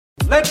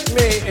Let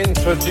me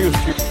introduce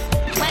you.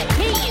 Let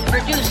me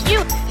introduce you.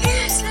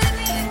 Yes, let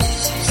me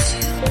introduce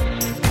you.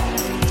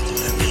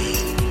 Let me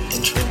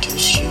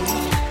introduce you.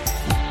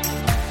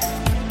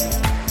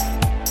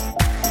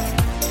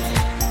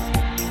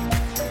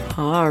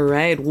 All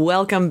right,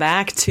 welcome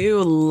back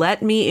to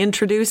Let Me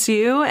Introduce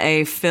You,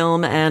 a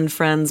film and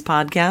friends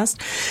podcast.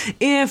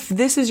 If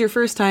this is your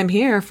first time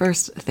here,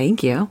 first,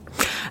 thank you.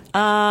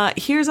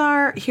 Here's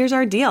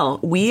our deal.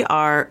 We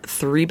are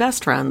three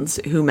best friends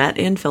who met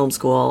in film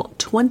school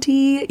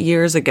 20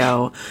 years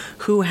ago,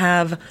 who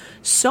have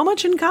so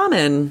much in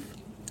common,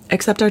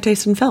 except our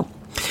taste in film.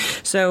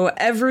 So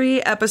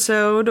every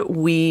episode,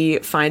 we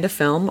find a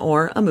film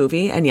or a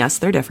movie, and yes,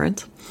 they're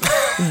different,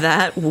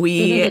 that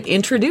we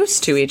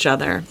introduce to each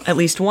other. At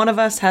least one of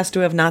us has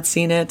to have not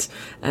seen it,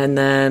 and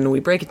then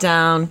we break it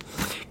down,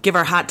 give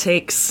our hot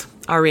takes,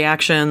 our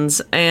reactions,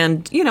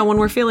 and, you know, when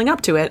we're feeling up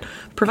to it,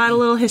 provide a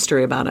little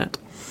history about it.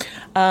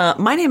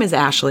 My name is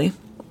Ashley,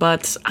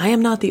 but I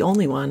am not the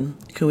only one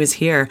who is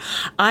here.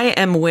 I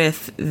am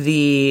with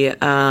the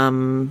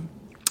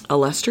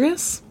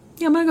illustrious?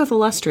 Yeah, I'm going to go with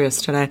illustrious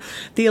today.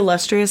 The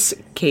illustrious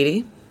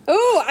Katie.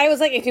 Ooh, I was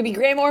like, it could be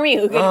Graham or me.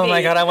 Who could it Oh be?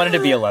 my god, I wanted to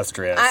be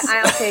illustrious.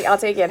 I'll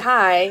take it.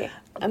 Hi,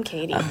 I'm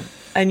Katie.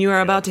 And you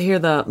are about to hear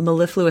the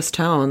mellifluous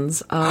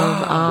tones of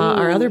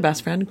our other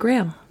best friend,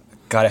 Graham.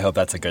 God, I hope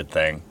that's a good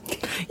thing.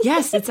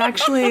 Yes, it's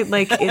actually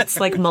it's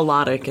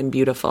melodic and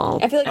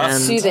beautiful. I feel like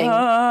it's soothing.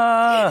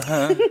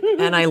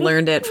 And I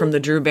learned it from the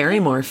Drew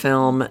Barrymore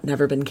film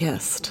Never Been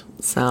Kissed.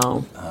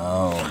 So,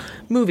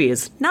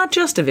 movies, not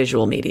just a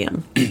visual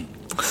medium.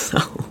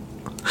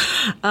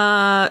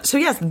 So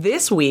yes,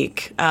 this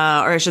week, or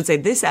I should say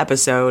this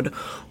episode,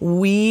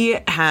 we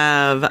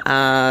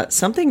have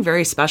something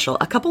very special,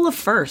 a couple of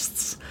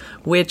firsts,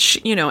 which,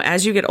 you know,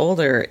 as you get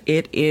older,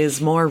 it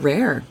is more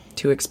rare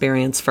to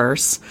experience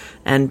firsts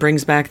and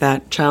brings back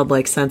that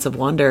childlike sense of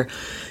wonder.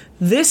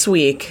 This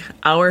week,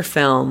 our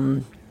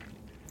film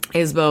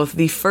is both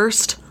the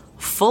first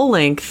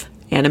full-length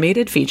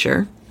animated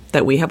feature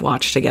that we have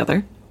watched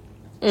together.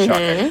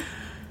 Shocking.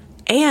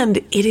 And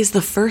it is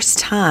the first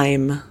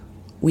time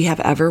we have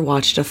ever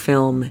watched a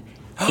film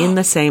in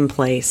the same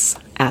place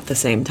at the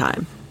same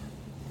time.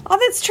 Oh,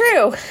 that's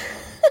true.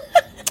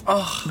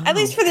 At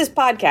least for this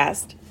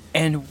podcast.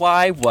 And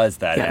why was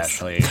that, Yes.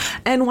 Ashley?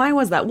 And why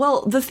was that?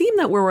 Well, the theme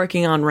that we're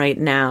working on right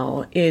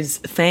now is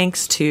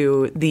thanks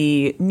to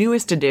the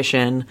newest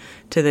addition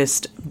to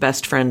this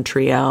best friend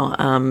trio,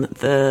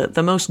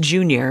 the most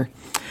junior,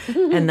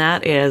 and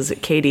that is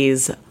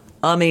Katie's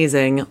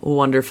amazing,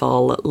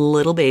 wonderful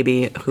little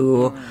baby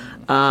who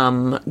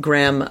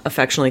Graham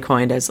affectionately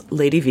coined as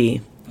Lady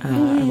V.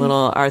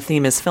 Our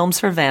theme is Films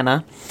for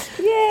Vanna.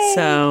 Yay!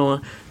 So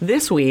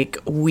this week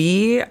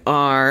we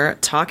are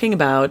talking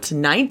about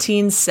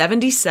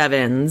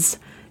 1977's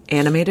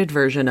animated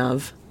version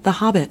of The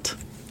Hobbit.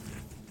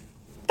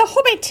 The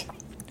Hobbit.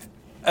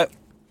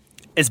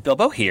 Is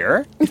Bilbo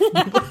here?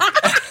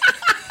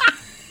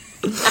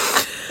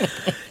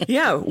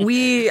 Yeah,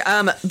 we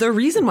the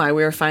reason why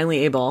we were finally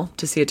able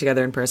to see it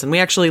together in person. We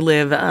actually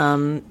live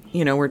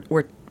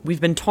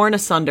we've been torn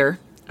asunder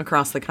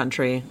across the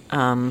country.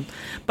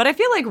 But I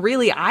feel like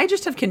really I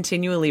just have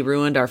continually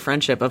ruined our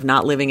friendship of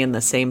not living in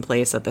the same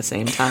place at the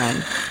same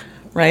time.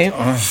 Right?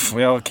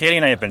 Well, Katie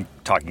and I have been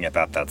talking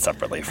about that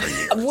separately for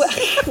years.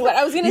 What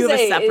I was going to You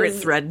say have a separate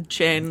is, thread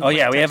chain. Oh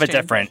yeah, we have a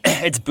text chain.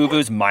 different. It's Boo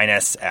Boo's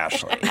minus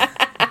Ashley.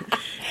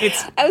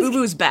 It's Boo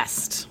Boo's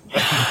best. No,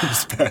 I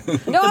was going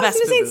best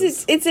to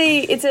say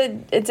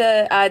it's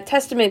a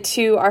testament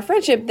to our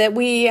friendship that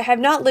we have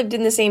not lived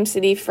in the same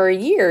city for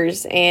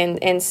years,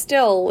 and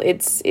still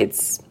it's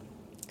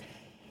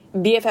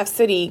BFF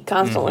city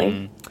constantly.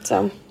 Mm-hmm.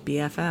 So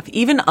BFF.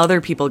 Even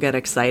other people get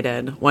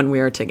excited when we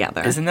are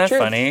together. Isn't that True.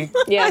 funny?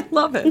 yeah, I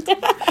love it.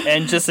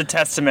 And just a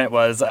testament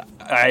was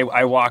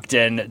I walked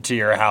in to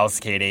your house,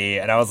 Katie,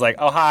 and I was like,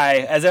 oh hi,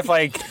 as if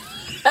like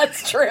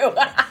that's true.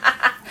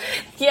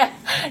 Yeah.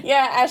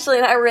 Ashley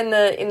and I were in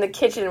the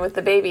kitchen with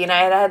the baby, and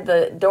I had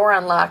the door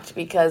unlocked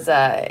because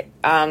I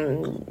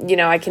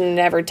can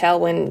never tell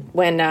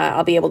when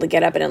I'll be able to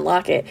get up and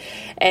unlock it.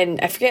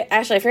 And I forget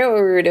what we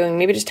were doing,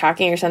 maybe just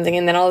talking or something.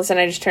 And then all of a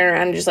sudden, I just turn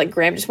around and just like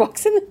Graham just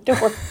walks in the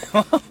door.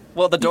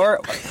 well the door.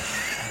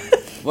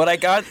 When I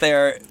got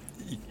there,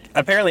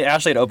 apparently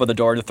Ashley had opened the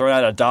door to throw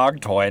out a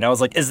dog toy, and I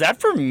was like, is that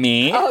for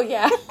me? Oh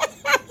yeah.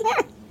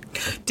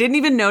 Didn't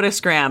even notice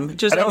Graham.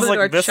 Just And I opened was the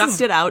door, like, this chucked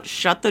is- it out,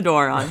 shut the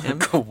door on him.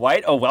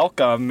 Quite a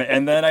welcome.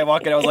 And then I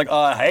walk in, I was like,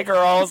 hey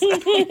girls.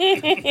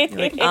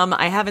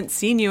 I haven't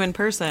seen you in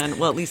person.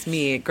 Well, at least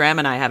me. Graham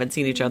and I haven't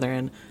seen each other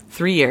in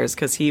 3 years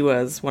because he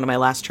was one of my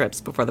last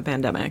trips before the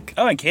pandemic.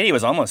 Oh, and Katie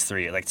was almost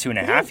 3, like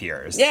 2.5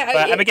 years. Yeah,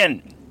 But it-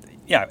 again,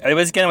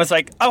 it was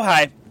like, oh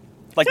hi.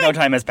 Like no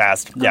time has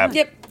passed. Yeah.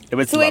 Yep. It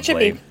was It's the way it should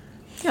lovely. be.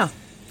 Yeah.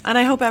 And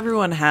I hope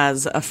everyone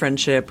has a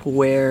friendship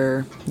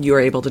where you're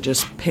able to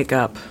just pick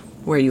up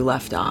where you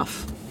left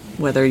off,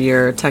 whether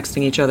you're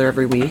texting each other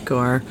every week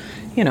or,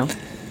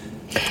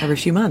 every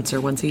few months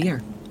or once a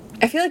year.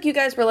 I feel like you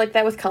guys were like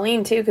that with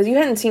Colleen too, because you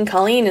hadn't seen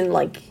Colleen in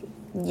like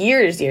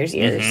years.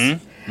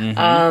 Mm-hmm.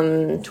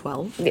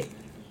 12?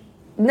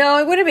 No,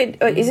 it would have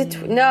been. Is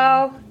it?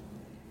 No,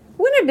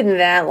 wouldn't have been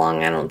that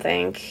long. I don't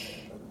think.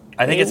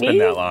 I think it's been Maybe?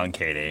 that long,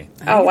 Katie.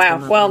 Oh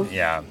wow. Well,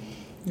 Yeah.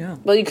 Yeah.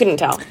 well, you couldn't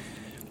tell.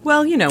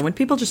 Well, when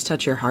people just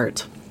touch your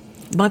heart,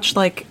 much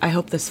like I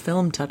hope this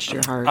film touched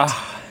your heart,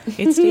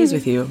 it stays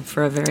with you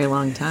for a very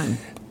long time.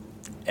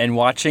 And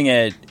watching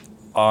it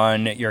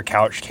on your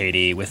couch,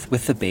 Katie,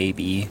 with the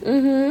baby,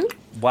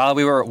 while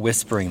we were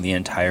whispering the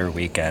entire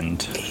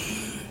weekend.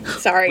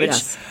 Sorry.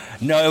 Yes.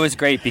 No, it was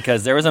great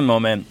because there was a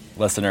moment,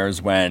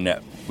 listeners, when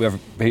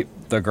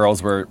the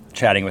girls were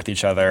chatting with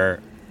each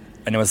other,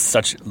 and it was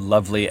such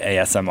lovely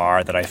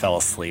ASMR that I fell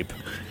asleep.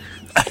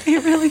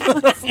 It really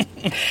was.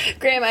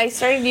 Graham, I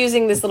started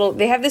using this little.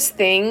 They have this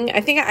thing.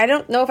 I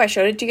don't know if I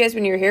showed it to you guys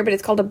when you were here, but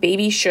it's called a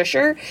baby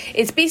shusher.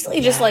 It's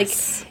basically just like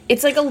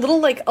it's like a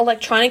little like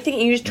electronic thing.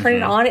 And you just turn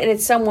it on, and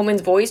it's some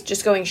woman's voice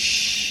just going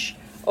shh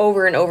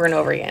over and over and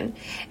over again.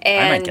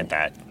 And I might get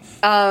that.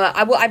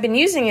 I've been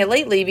using it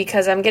lately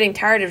because I'm getting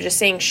tired of just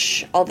saying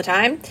shh all the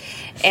time,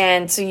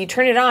 and so you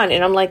turn it on,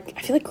 and I'm like,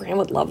 I feel like Graham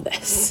would love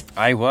this.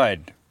 I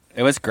would.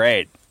 It was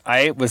great.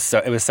 It was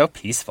so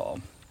peaceful.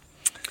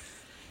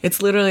 It's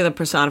literally the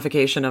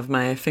personification of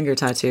my finger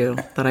tattoo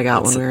that I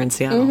got when we were in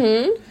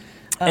Seattle.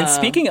 And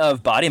speaking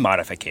of body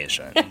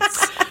modifications,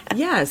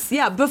 Yes,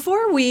 yeah.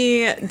 Before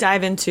we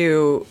dive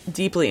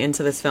deeply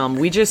into this film,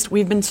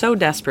 we've been so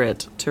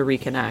desperate to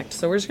reconnect.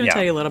 So we're just going to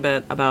tell you a little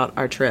bit about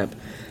our trip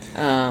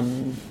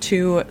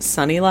to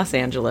sunny Los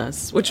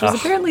Angeles, which was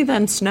apparently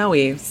then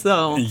snowy.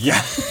 So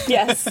yeah,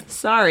 Yes.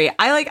 sorry,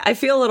 I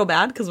feel a little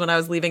bad because when I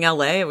was leaving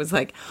LA, it was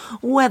like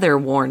weather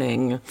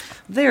warning.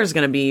 There's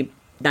going to be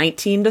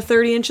 19 to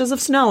 30 inches of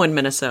snow in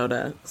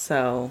Minnesota.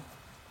 So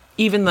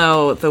even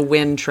though the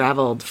wind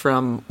traveled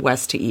from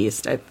west to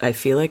east, I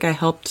feel like I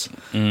helped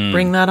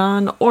bring that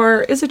on.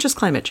 Or is it just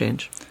climate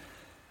change?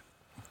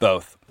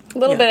 both. A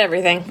little bit of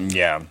everything.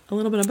 Yeah, A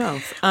little bit of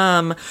both.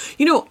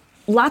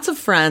 Lots of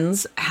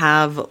friends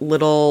have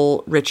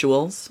little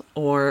rituals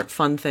or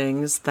fun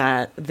things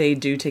that they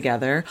do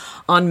together.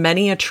 On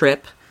many a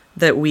trip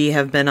that we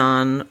have been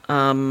on,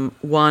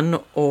 one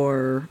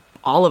or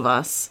all of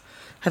us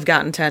have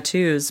gotten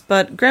tattoos.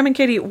 But Graham and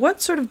Katie,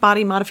 what sort of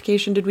body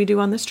modification did we do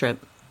on this trip?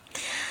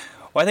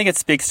 well, I think it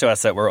speaks to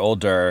us that we're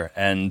older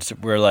and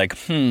we're like,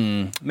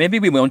 maybe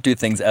we won't do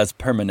things as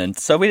permanent.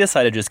 So we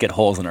decided to just get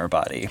holes in our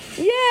body.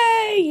 Yay!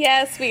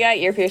 Yes, we got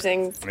ear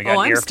piercings. We got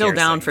I'm ear still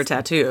down for piercings.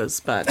 tattoos,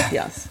 but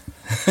yes.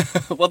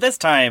 Well, this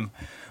time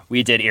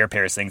we did ear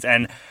piercings,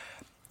 and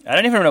I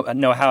don't even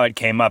know how it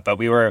came up, but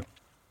we were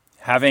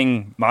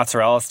having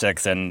mozzarella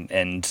sticks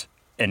and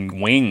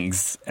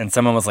wings, and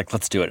someone was like,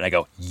 "Let's do it." And I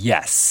go,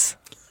 "Yes,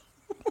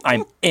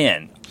 I'm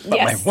in." But my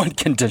Yes. one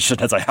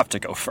condition is I have to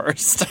go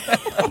first.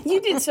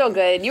 You did so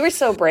good. You were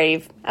so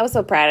brave. I was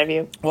so proud of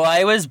you. Well,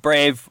 I was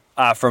brave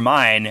for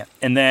mine,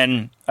 and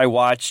then I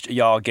watched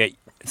y'all get.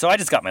 So I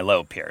just got my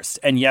lobe pierced,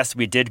 and yes,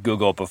 we did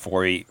Google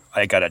before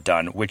I got it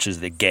done, which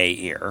is the gay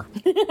ear.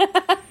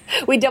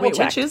 We double Wait,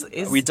 checked. which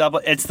is We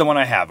double. It's the one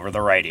I have, or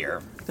the right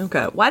ear.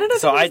 okay. Why did I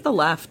So think it was I- the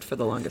left for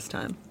the longest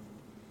time?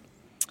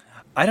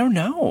 I don't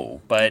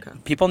know,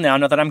 but people now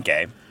know that I'm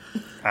gay.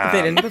 If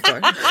they didn't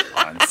before.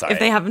 On site. If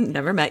they haven't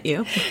never met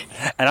you.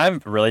 And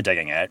I'm really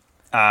digging it.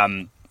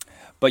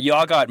 But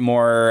y'all got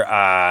more,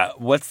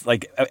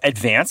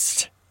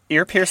 advanced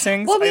ear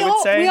piercings, Well, I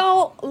would say. we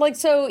all like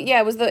so.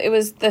 Yeah, it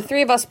was the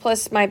three of us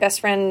plus my best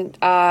friend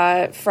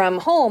from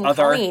home,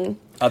 Colleen,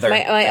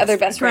 my other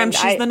best Graham, friend.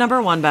 she's the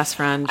number one best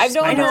friend. I've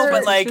known I know, her-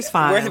 but like, she's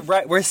fine.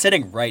 we're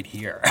sitting right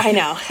here. I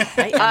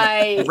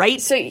know. right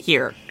so,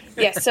 here.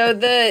 Yeah, so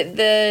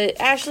the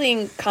Ashley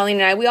and Colleen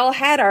and I, we all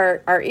had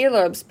our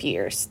earlobes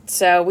pierced.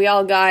 So we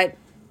all got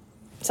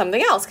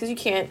something else because you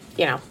can't,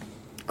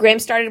 Graham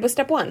started with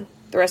step one.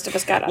 The rest of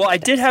us got Well, other I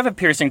did have a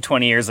piercing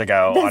 20 years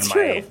ago That's on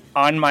true.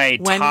 my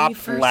When top we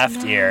first left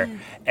met. ear,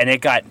 and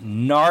it got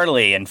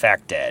gnarly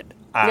infected.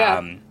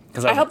 Yeah.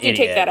 'Cause I I'm helped an you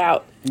take idiot. that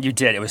out. You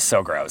did. It was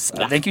so gross.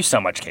 Thank you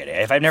so much, Katie.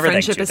 If I've never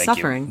Friendship thanked you, is thank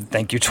suffering. you.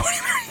 Thank you,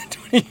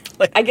 20.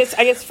 Like, I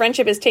guess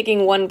friendship is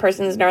taking one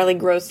person's gnarly,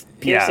 gross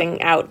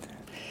piercing out.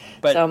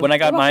 But So, when I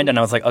got you're mine welcome. done,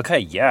 I was like, okay,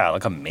 yeah, I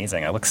look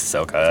amazing. I look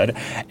so good.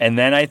 And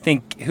then I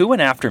think, who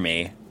went after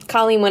me?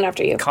 Colleen went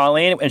after you.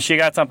 Colleen, and she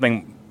got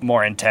something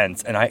more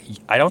intense. And I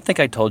don't think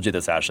I told you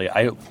this, Ashley.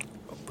 I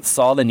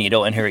saw the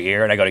needle in her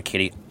ear, and I go to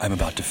Katie, I'm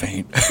about to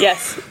faint.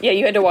 Yes. Yeah,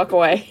 you had to walk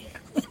away.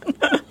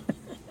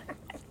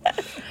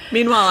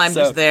 Meanwhile, I'm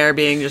So- just there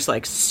being just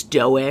like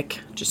stoic,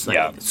 just like,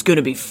 Yeah. it's going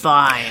to be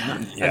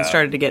fine. Yeah. And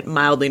started to get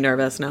mildly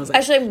nervous. And I was like,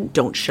 Actually,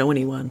 don't show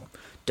anyone.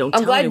 Don't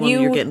I'm tell glad anyone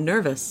you- you're getting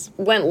nervous.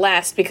 went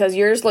last because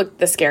yours looked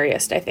the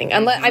scariest, I think.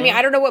 Unless, I mean,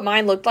 I don't know what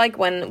mine looked like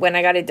when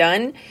I got it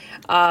done,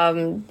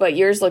 but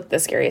yours looked the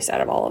scariest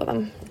out of all of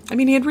them. I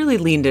mean, he had really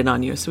leaned in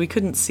on you, so we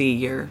couldn't see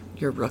your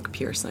rook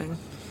piercing,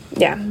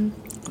 Yeah.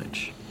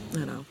 which,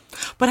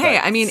 But hey,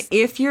 I mean,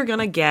 if you're going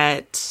to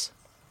get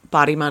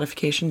body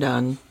modification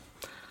done,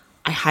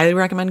 I highly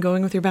recommend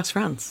going with your best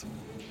friends.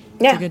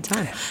 Yeah. It's a good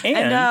time. And-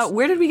 And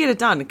where did we get it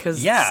done?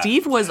 Because Yeah.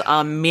 Steve was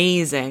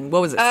amazing.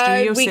 What was it,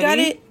 Studio we City? got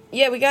it.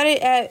 Yeah, we got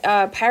it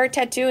at Pirate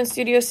Tattoo in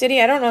Studio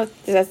City. I don't know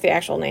if that's the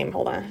actual name.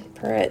 Hold on.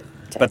 Pirate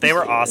Tattoo. But they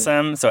were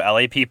awesome. So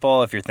LA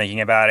people, if you're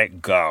thinking about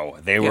it, go.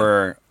 They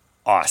were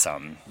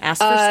awesome.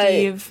 Ask for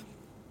Steve.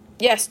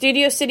 Yeah,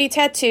 Studio City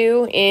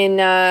Tattoo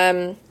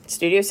in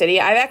Studio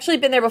City. I've actually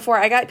been there before.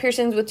 I got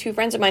piercings with 2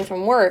 friends of mine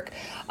from work.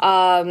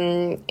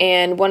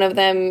 And one of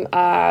them,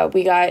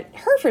 we got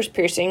her first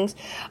piercings.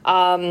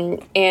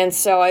 And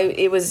so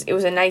it was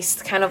a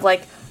nice kind of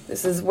like,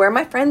 this is where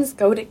my friends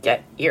go to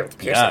get ear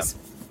piercings.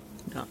 Yeah.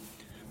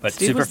 But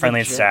Steve super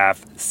friendly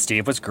staff.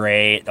 Steve was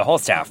great. The whole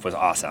staff was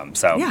awesome.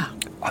 So yeah,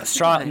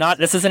 strong. Nice.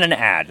 This isn't an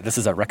ad. This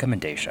is a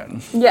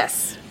recommendation.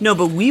 Yes. No,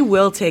 but we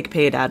will take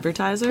paid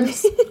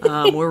advertisers.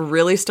 We're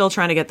really still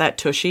trying to get that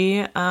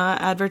Tushy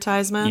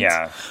advertisement.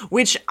 Yeah.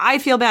 Which I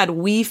feel bad.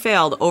 We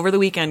failed over the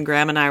weekend.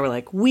 Graham and I were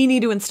like, we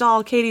need to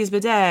install Katie's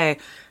bidet.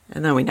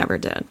 And then we never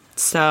did.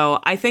 So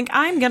I think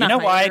I'm going to hire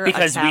why?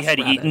 Because we had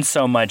rabbit. eaten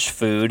so much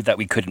food that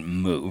we couldn't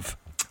move.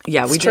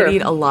 Yeah, we did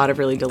eat a lot of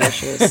really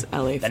delicious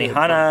LA food.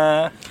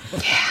 Benihana.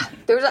 Yeah.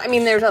 There's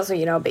also,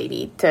 a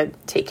baby to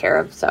take care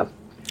of, so.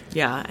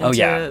 Yeah,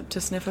 and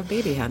to sniff a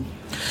baby head.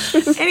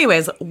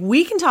 Anyways,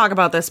 we can talk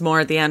about this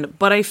more at the end,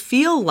 but I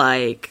feel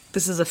like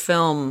this is a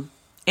film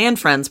and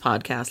friends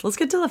podcast. Let's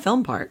get to the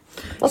film part.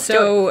 Let's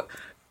do it.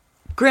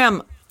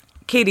 Graham,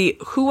 Katie,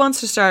 who wants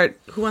to start?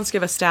 Who wants to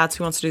give us stats?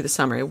 Who wants to do the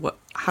summary?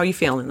 How are you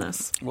feeling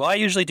this? Well, I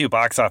usually do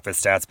box office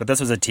stats, but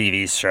this was a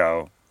TV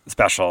show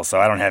special,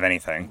 so I don't have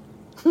anything.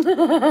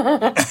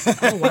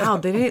 Oh, wow.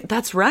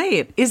 That's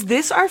right. Is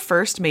this our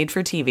first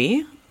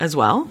made-for-TV as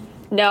well?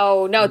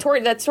 No,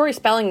 Tori, that Tori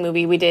Spelling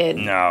movie we did.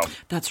 No.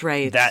 That's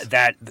right.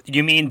 That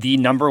you mean the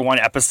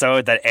 #1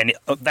 episode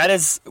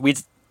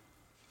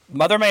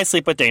Mother May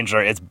Sleep with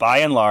Danger is by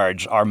and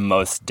large our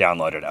most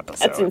downloaded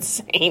episode. That's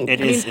insane.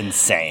 It is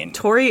insane.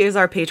 Tori is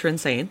our patron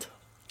saint.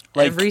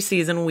 Every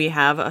season we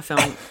have a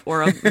film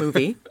or a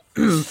movie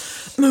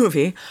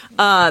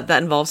that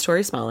involves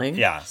Tori Spelling.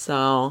 Yeah.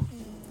 So...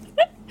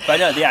 But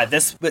no, yeah,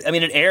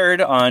 it aired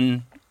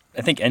on,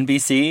 I think,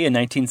 NBC in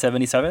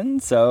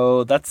 1977,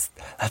 so that's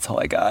all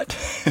I got.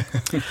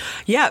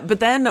 Yeah, but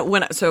then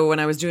when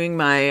I was doing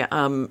my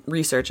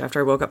research after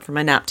I woke up from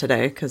my nap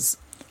today, because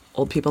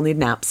old people need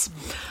naps,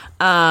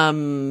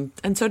 and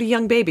so do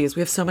young babies.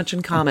 We have so much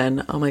in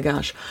common. Oh my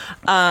gosh.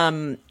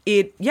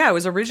 It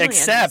was originally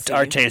Except NBC.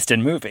 our taste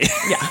in movie.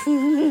 Yeah.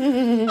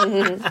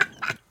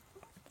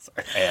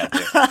 Sorry, I had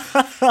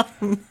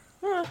to.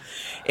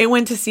 It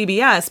went to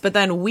CBS, but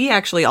then we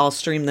actually all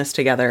streamed this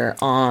together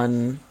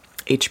on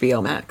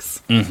HBO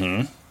Max.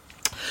 Mm-hmm.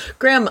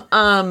 Graham,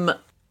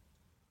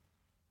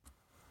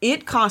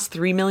 it cost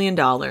 $3 million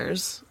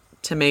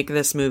to make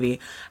this movie.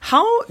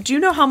 Do you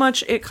know how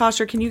much it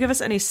cost, or can you give us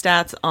any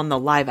stats on the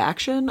live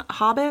action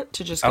Hobbit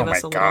to just give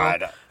us a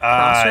little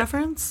cross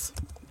reference?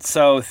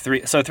 So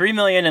 $3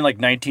 million in like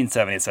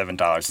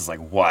 $1977 is like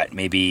what?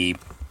 Maybe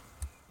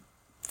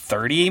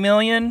 $30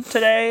 million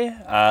today?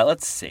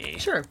 Let's see.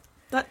 Sure.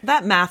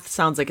 That math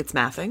sounds like it's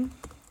mathing.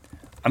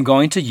 I'm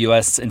going to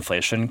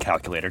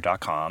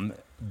usinflationcalculator.com.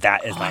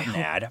 That is not an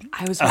ad.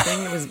 I was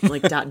hoping it was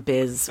like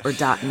 .biz or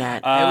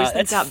 .net. I always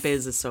think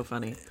 .biz is so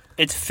funny.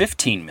 It's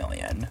 $15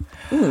 million.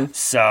 Ooh.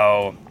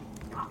 So,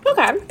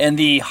 okay. In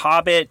the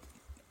Hobbit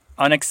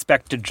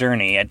Unexpected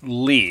Journey, at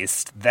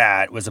least,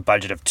 that was a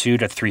budget of $200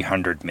 to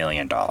 $300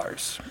 million.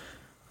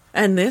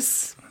 And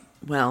this,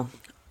 we'll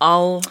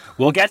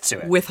get to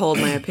it. Withhold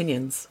my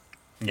opinions.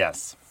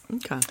 Yes.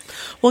 Okay.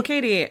 Well,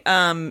 Katie,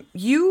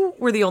 you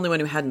were the only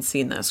one who hadn't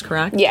seen this,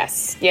 correct?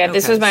 Yes. Yeah,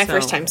 this was my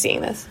first time seeing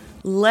this.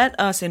 Let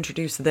us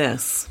introduce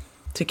this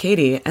to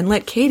Katie, and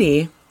let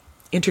Katie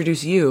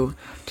introduce you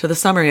to the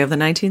summary of the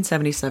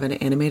 1977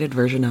 animated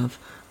version of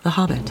The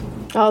Hobbit.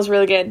 That was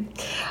really good.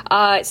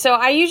 So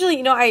I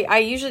usually, I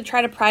usually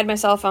try to pride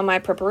myself on my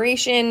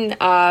preparation,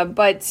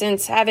 but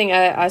since having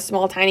a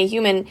small, tiny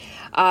human,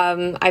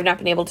 I've not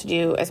been able to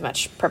do as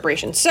much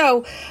preparation.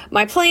 So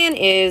my plan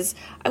is,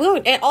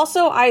 and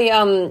also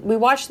we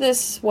watched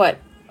this,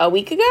 a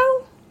week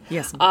ago?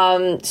 Yes.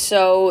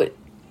 So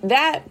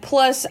that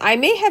plus I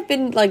may have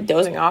been like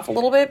dozing off a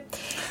little bit.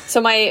 So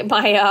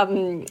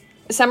my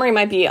summary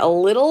might be a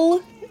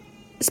little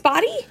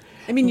spotty.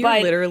 I mean,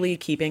 you're literally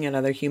keeping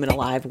another human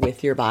alive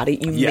with your body.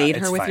 You made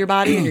her with your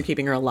body, and you're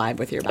keeping her alive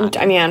with your body.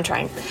 I'm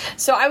trying.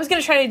 So I was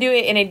going to try to do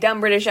it in a dumb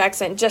British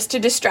accent just to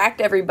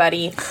distract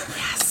everybody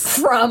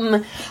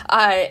from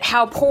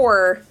how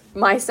poor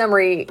my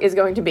summary is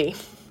going to be.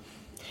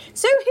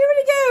 So here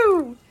we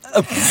go.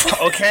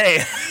 Okay.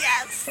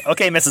 Yes.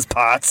 Okay, Mrs.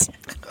 Potts.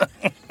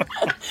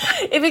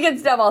 If it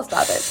gets dumb, I'll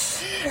stop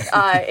it.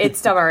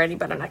 It's dumb already,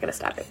 but I'm not going to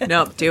stop it.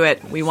 No, do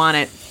it. We want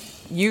it.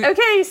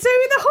 Okay, so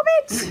The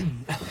Hobbit.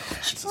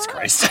 Jesus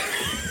Christ.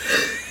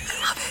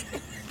 I love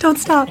it. Don't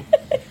stop.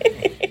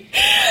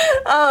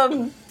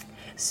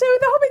 So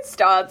The Hobbit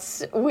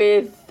starts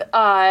with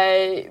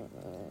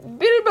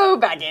Bilbo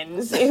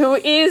Baggins, who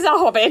is a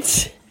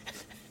hobbit.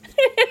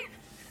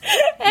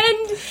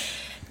 And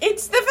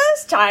it's the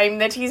first time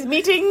that he's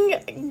meeting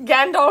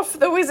Gandalf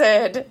the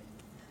Wizard.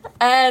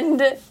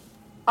 And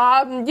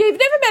You've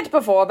never met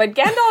before, but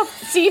Gandalf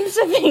seems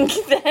to think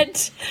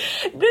that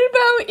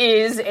Bilbo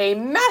is a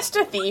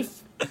master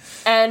thief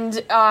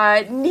and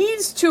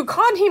needs to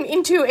con him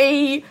into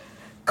a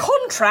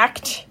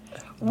contract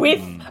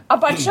with a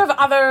bunch of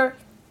other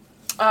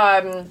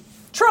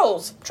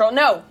trolls.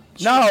 No.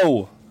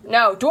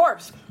 No,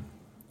 dwarves.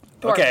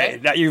 Okay,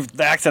 right?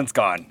 the accent's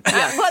gone.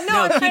 Well,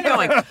 no, Keep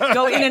going.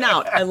 Go in and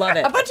out. I love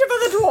it. A bunch of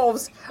other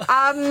dwarves.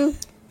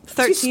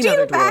 13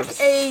 other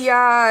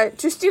dwarves.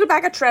 To steal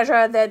back a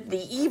treasure that the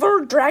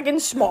evil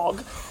dragon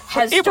Smog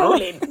has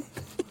stolen.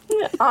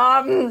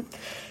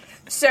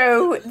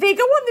 So they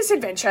go on this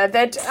adventure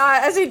that,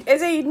 as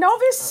a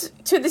novice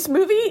to this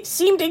movie,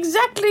 seemed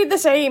exactly the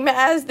same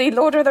as the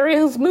Lord of the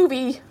Rings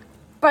movie,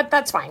 but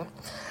that's fine.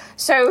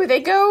 So they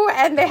go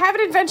and they have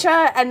an adventure,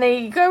 and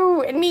they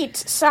go and meet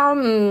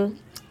some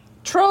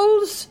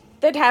trolls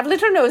that have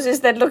little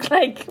noses that look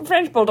like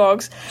French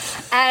bulldogs,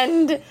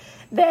 and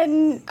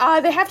then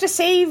they have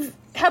to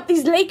help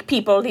these lake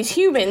people, these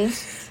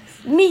humans,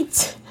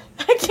 meet.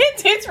 I can't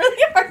do it's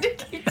really hard to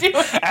keep doing.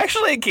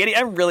 Actually, Katie,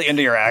 I'm really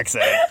into your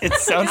accent. It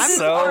sounds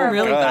I'm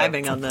really good.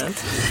 vibing on this.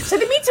 So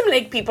they meet some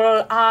lake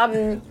people,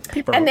 and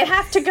they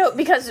have to go,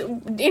 because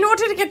in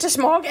order to get to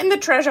Smog and the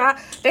treasure,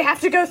 they have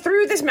to go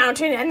through this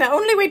mountain, and the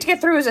only way to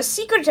get through is a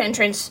secret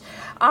entrance.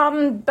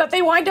 But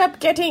they wind up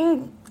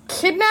getting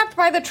kidnapped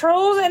by the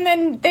trolls, and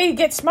then they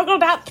get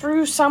smuggled out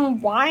through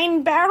some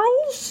wine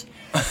barrels.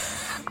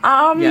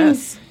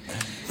 Yes.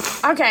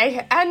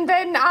 Okay, and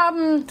then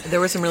There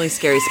were some really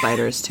scary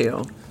spiders,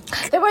 too.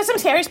 there were some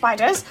scary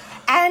spiders,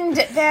 and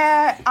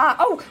there.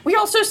 We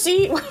also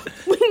we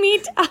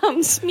meet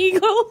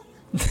Smeagol.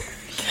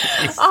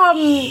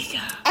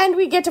 And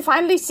we get to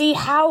finally see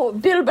how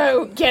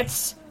Bilbo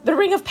gets the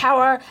Ring of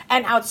Power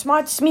and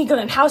outsmarts Smeagol,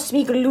 and how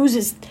Smeagol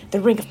loses the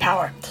Ring of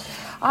Power.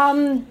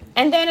 And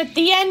then at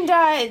the end,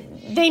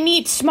 they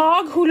meet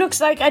Smog, who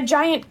looks like a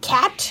giant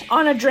cat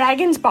on a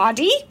dragon's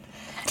body,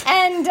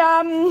 and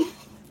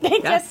they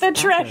get the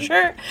treasure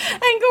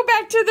and go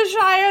back to the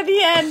Shire at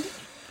the end.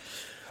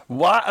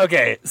 What?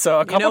 Okay, so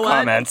a couple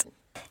comments.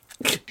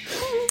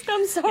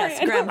 I'm sorry.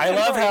 Yes, I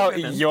love how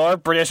your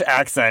British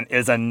accent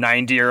is a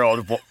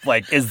 90-year-old,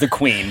 is the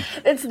queen.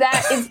 It's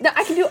that.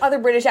 I can do other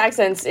British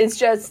accents. It's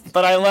just.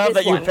 But I love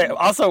that you one.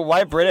 also,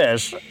 why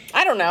British?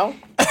 I don't know.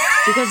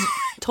 Because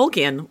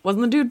Tolkien,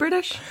 wasn't the dude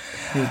British?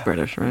 He was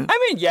British, right?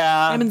 I mean,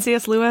 yeah. Him and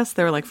C.S. Lewis,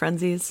 they were like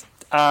frenzies.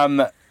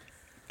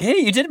 Hey,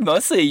 you did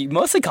mostly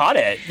caught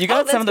it. You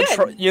got some of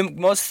the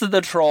most of the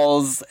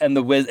trolls and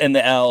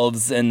the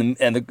elves and the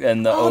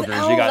ogres.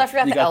 elves,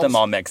 You got them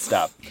all mixed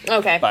up.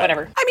 Okay, But-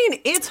 whatever. I mean,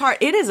 it's hard.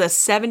 It is a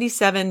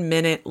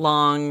 77-minute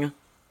long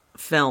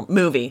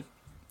movie.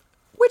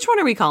 Which one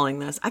are we calling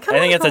this? I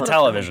think it's a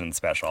television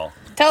special.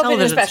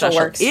 Television special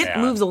works. It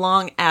moves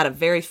along at a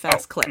very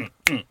fast clip.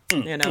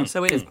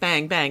 So it is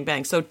bang, bang,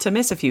 bang. So to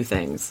miss a few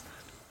things,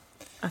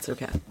 that's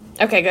okay.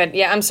 Okay, good.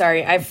 Yeah, I'm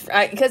sorry.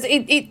 Because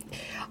it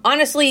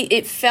honestly,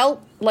 it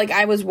felt like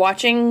I was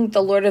watching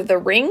The Lord of the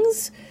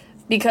Rings,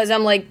 because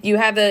I'm like, you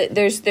have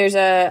there's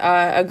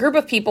a group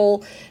of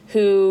people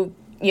who,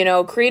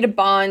 create a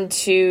bond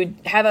to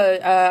have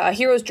a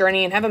hero's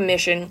journey and have a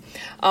mission.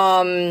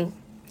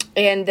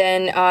 And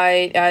then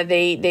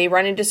they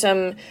run into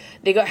some.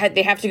 They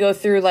have to go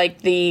through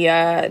like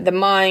the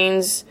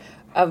mines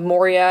of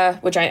Moria,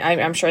 which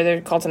I'm sure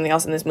they're called something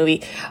else in this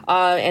movie.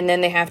 And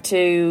then they have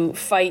to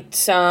fight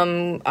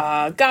some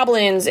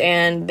goblins,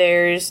 and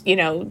there's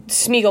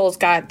Smeagol's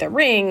got the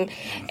ring,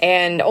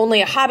 and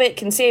only a Hobbit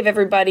can save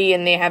everybody,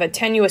 and they have a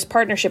tenuous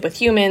partnership with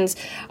humans.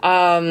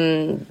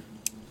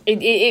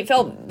 It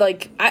felt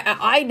like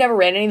I never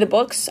read any of the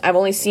books. I've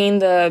only seen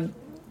the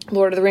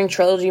Lord of the Rings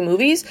trilogy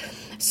movies.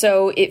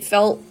 So it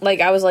felt like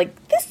I was like,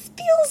 this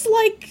feels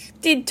like,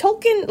 did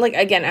Tolkien, like,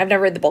 again, I've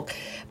never read the book,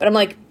 but I'm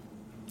like,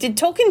 did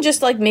Tolkien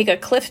just, like, make a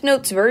Cliff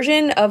Notes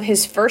version of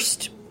his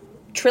first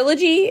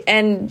trilogy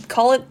and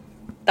call it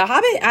The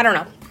Hobbit? I don't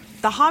know.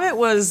 The Hobbit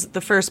was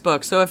the first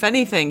book, so if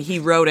anything, he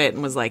wrote it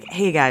and was like,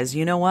 hey, guys,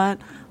 you know what?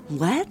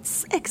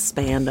 Let's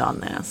expand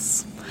on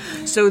this.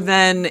 So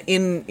then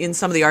in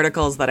some of the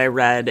articles that I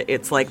read,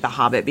 it's like The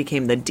Hobbit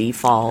became the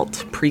default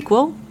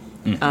prequel.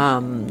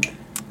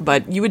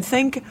 But you would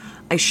think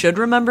I should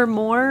remember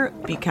more,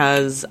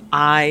 because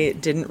I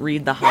didn't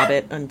read The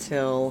Hobbit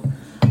until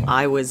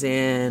I was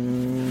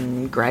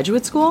in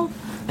graduate school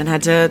and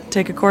had to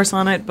take a course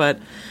on it. But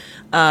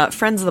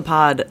friends of the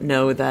pod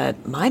know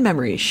that my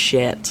memory is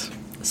shit.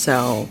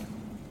 So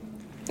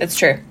It's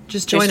true.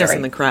 just join us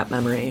in the crap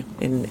memory,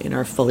 in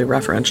our fully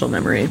referential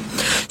memory.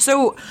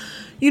 So,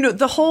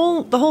 the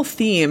whole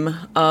theme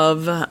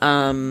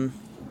of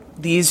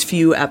these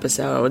few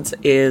episodes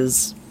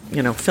is,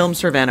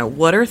 films for Vanna.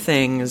 What are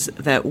things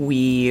that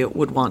we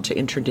would want to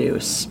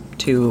introduce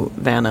to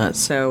Vanna?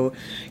 So,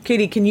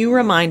 Katie, can you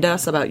remind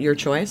us about your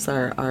choice,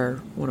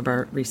 our one of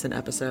our recent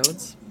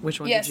episodes?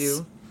 Which one Yes. did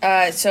you?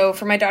 So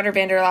for my daughter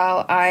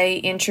Vanderlyle, I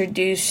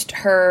introduced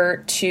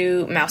her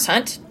to Mouse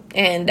Hunt,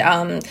 and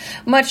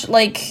much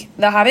like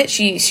The Hobbit,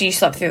 she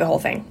slept through the whole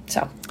thing.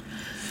 So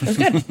it was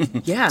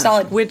good. Yeah.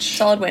 Solid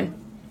win.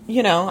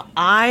 you know,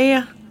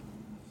 I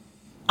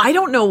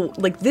don't know,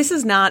 like, this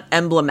is not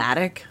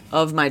emblematic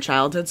of my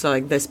childhood, so,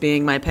 like, this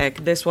being my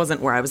pick, this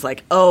wasn't where I was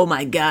like, oh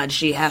my god,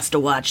 she has to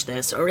watch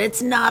this, or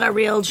it's not a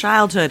real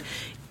childhood.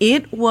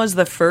 It was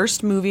the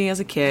first movie as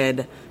a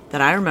kid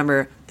that I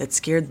remember that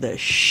scared the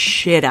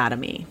shit out of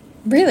me.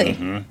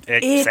 Really?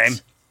 It same.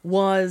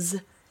 Was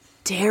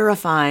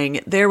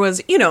terrifying. There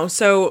was, we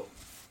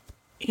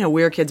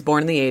were kids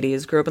born in the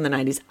 80s, grew up in the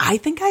 90s. I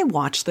think I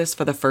watched this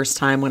for the first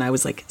time when I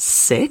was like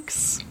 6.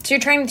 So you're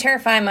trying to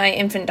terrify my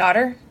infant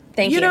daughter?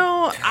 Thank you.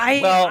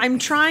 I'm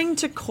trying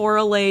to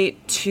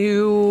correlate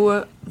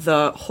to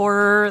the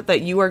horror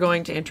that you are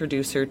going to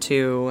introduce her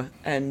to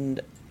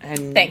and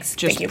Thanks.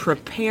 just Thank you.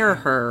 prepare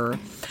her.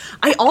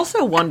 I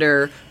also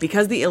wonder,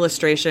 because the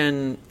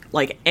illustration,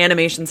 like,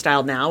 animation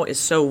style now is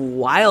so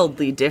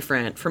wildly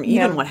different from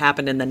even what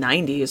happened in the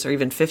 90s or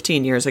even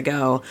 15 years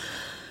ago.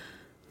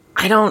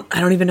 I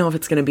don't even know if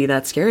it's going to be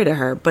that scary to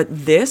her, but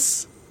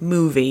this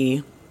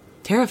movie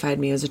terrified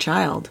me as a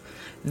child.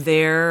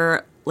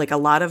 Like, a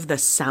lot of the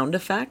sound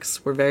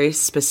effects were very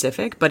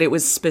specific, but it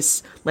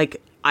was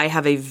like, I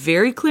have a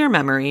very clear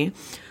memory.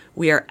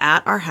 We are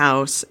at our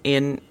house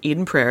in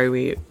Eden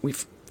Prairie. We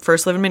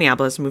first lived in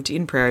Minneapolis, moved to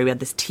Eden Prairie. We had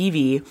this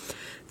TV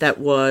that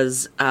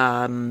was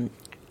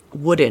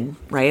wooden,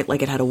 right?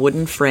 Like, it had a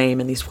wooden frame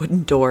and these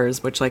wooden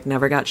doors, which, like,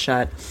 never got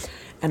shut.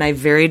 And I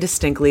very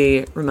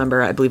distinctly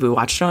remember, I believe we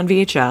watched it on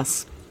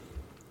VHS,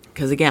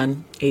 because,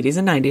 again, 80s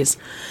and 90s.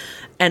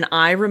 And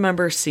I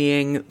remember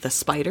seeing the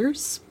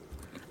spiders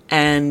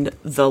and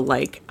the,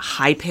 like,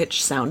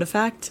 high-pitched sound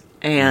effect,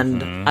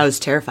 and I was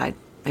terrified.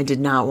 I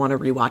did not want to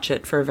rewatch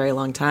it for a very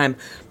long time.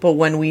 But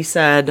when we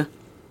said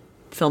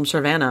Film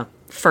Savannah,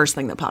 first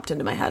thing that popped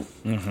into my head.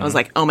 I was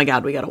like, oh my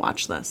god, we got to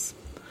watch this.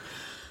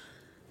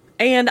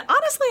 And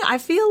honestly, I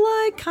feel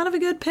like kind of a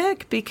good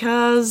pick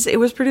because it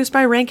was produced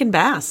by Rankin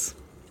Bass.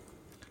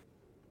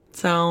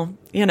 So,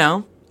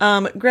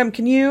 Grim,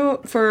 can you,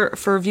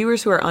 for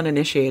viewers who are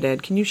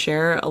uninitiated, can you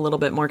share a little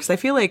bit more? Because I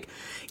feel like,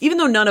 even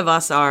though none of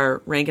us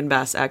are Rankin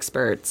Bass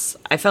experts,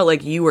 I felt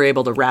like you were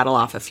able to rattle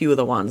off a few of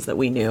the ones that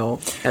we knew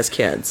as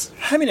kids.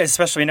 I mean,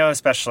 especially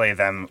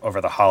them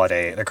over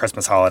the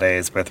Christmas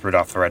holidays with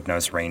Rudolph the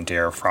Red-Nosed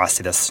Reindeer,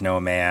 Frosty the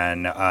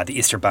Snowman, The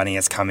Easter Bunny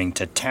is Coming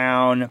to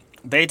Town.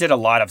 They did a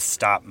lot of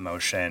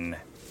stop-motion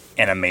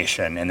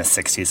animation in the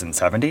 60s and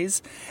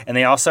 70s, and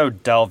they also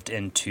delved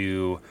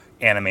into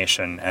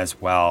animation as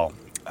well.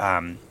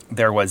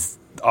 There was,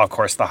 of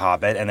course, The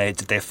Hobbit, and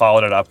they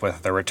followed it up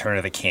with The Return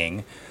of the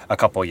King a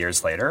couple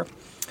years later.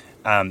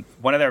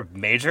 One of their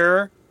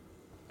major,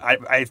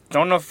 I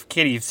don't know if,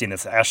 Katie, you've seen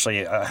this.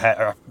 Ashley,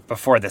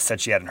 before this,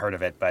 said she hadn't heard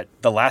of it, but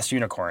The Last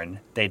Unicorn,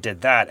 they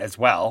did that as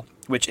well,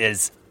 which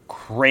is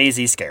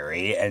crazy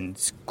scary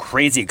and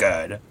crazy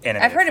good.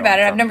 I've heard about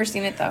it. I've never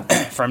seen it, though.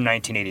 From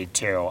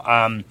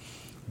 1982.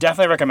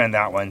 Definitely recommend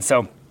that one.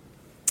 So,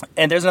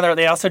 and there's another.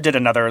 They also did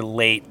another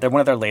one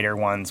of their later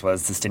ones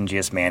was The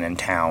Stingiest Man in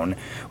Town,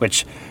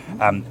 which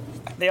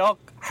they all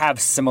have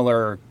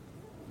similar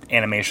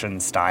animation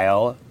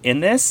style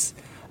in this.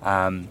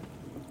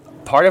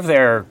 Part of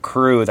their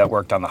crew that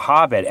worked on The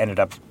Hobbit ended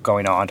up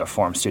going on to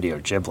form Studio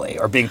Ghibli,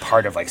 or being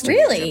part of, like,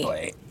 Studio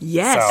Ghibli.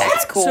 Yes. So,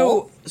 that's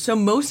cool. So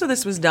most of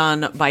this was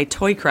done by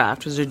Toycraft,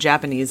 which was a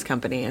Japanese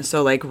company.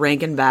 So, like,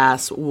 Rankin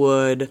Bass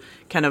would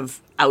kind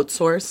of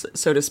outsource,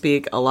 so to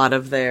speak, a lot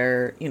of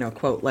their,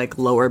 quote, like,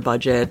 lower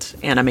budget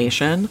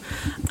animation.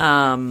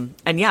 And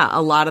yeah,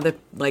 a lot of the,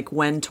 like,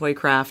 when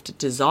Toycraft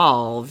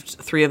dissolved,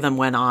 3 of them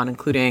went on,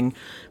 including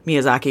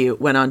Miyazaki,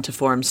 went on to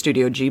form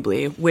Studio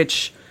Ghibli,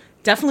 which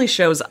definitely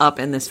shows up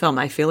in this film.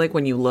 I feel like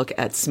when you look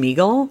at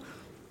Smeagol,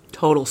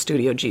 total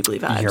Studio Ghibli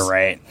vibes. You're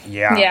right.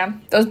 Yeah. Yeah,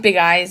 those big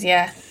eyes,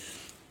 yeah.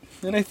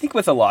 And I think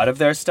with a lot of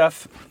their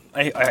stuff,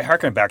 I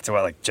harken back to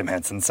what, like, Jim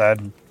Henson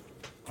said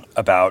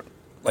about,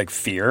 like,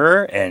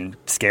 fear and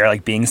scare.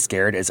 Like, being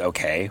scared is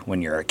okay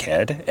when you're a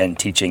kid, and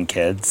teaching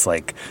kids,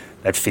 like,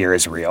 that fear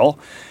is real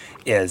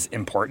is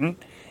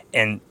important.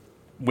 And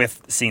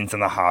with scenes in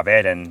The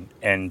Hobbit,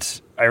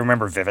 and I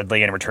remember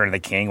vividly in Return of the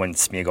King when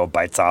Smeagol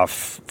bites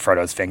off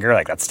Frodo's finger,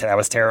 like, that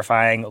was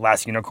terrifying.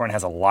 Last Unicorn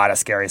has a lot of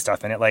scary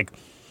stuff in it. Like,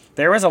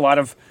 there was a lot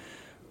of,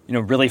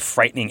 really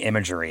frightening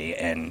imagery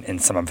in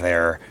some of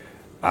their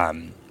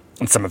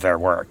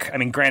work. I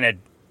mean, granted,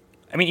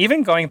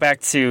 even going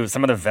back to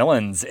some of the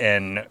villains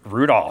in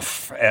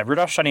Rudolph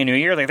Shiny New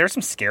Year, like, there's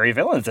some scary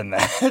villains in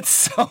that.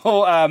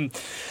 So, I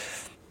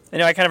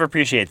kind of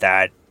appreciate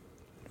that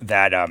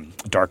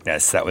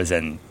darkness that was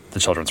in the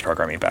children's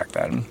programming back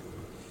then.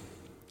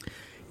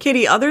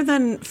 Katie, other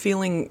than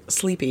feeling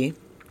sleepy,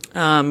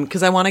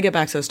 because I want to get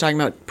back, so I was talking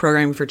about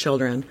programming for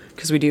children,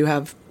 because we do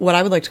have what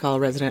I would like to call a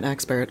resident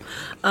expert.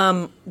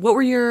 What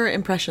were your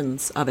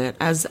impressions of it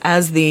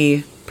as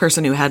the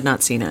person who had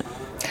not seen it?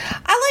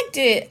 I liked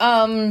it.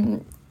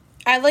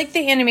 I like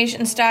the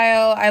animation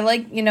style. I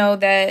like,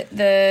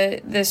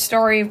 that the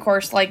story, of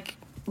course, like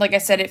I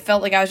said, it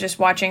felt like I was just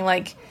watching,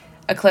 like,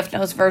 a Cliff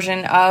Notes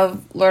version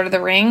of Lord of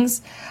the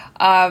Rings,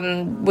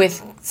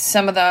 with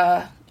some of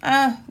the,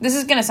 this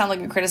is going to sound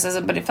like a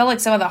criticism, but it felt like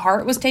some of the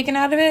heart was taken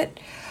out of it.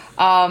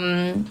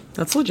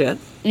 That's legit.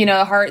 You know,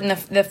 the heart and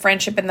the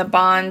friendship and the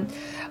bond.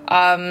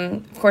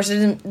 Of course,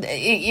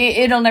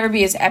 it'll never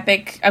be as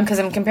epic because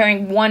I'm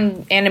comparing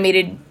one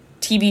animated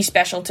TV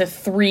special to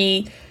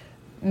 3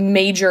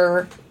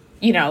 major,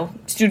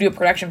 studio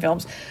production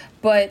films.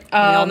 But we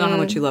all know how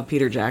much you love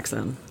Peter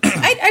Jackson.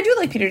 I do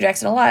like Peter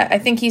Jackson a lot. I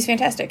think he's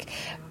fantastic.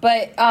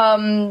 But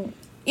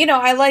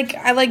I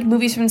like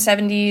movies from the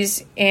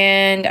 70s,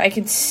 and I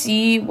could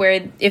see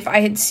where if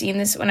I had seen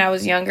this when I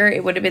was younger,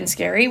 it would have been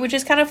scary, which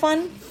is kind of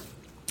fun.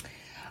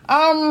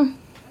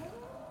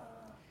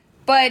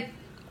 But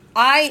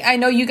I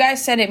know you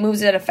guys said it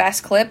moves at a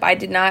fast clip. I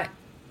did not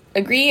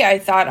agree. I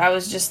thought I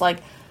was just like,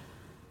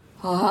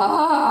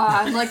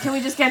 I'm like, can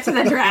we just get to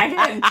the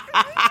dragon?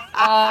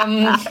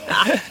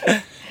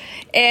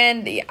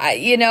 And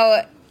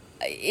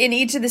in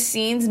each of the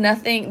scenes,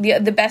 nothing.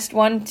 The best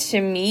one to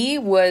me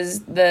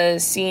was the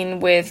scene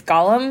with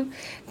Gollum,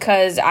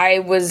 because I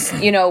was,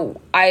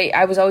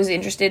 I was always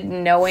interested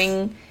in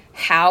knowing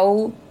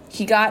how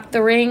he got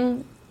the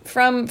ring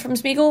from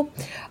Smeagol.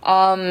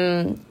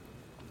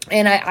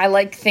 And I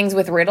like things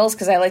with riddles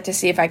because I like to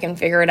see if I can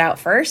figure it out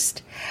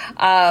first.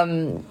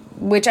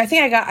 Which I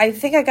think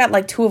I got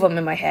like 2 of them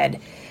in my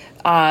head.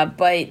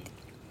 But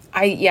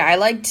I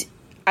liked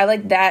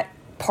that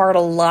part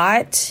a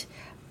lot.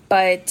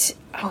 But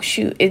oh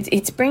shoot,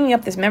 it's bringing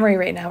up this memory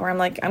right now where I'm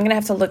like, I'm gonna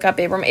have to look up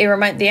the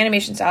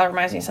animation style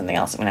reminds me of something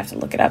else. I'm gonna have to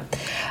look it up.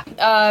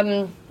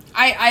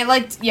 I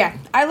liked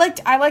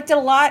it a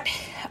lot.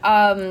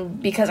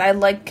 Because I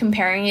like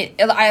comparing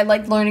it. I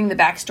like learning the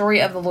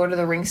backstory of the Lord of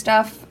the Rings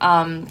stuff.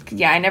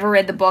 I never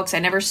read the books. I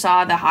never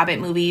saw the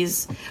Hobbit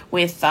movies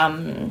with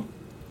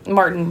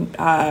Martin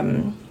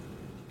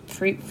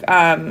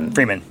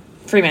Freeman.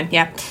 Freeman,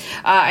 yeah.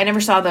 I never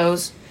saw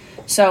those,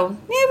 so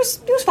yeah, it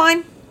was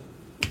fine.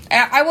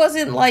 I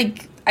wasn't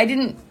like, I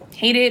didn't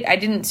hate it. I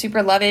didn't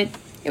super love it.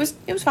 It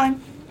was fine.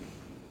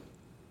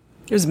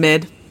 It was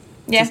mid.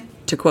 Yeah.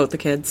 To quote the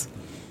kids.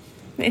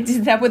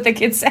 Is that what the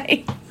kids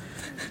say?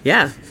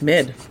 Yeah,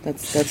 mid.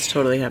 That's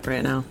totally hip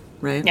right now,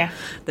 right? Yeah.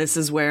 This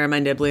is where my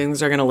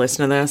nibblings are going to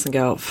listen to this and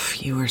go,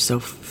 "You are so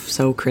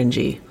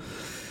cringy."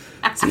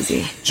 It's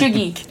easy.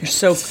 Chuggy. You're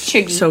so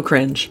Chuggy. So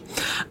cringe.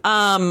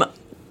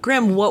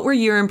 Graham, what were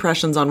your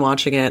impressions on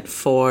watching it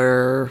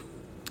for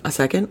a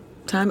second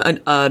time,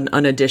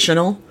 an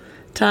additional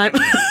time?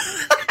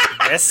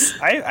 Yes,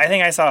 I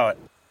think I saw it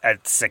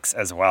at 6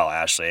 as well,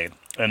 Ashley,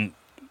 and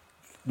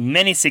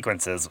many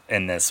sequences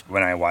in this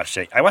when I watched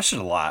it. I watched it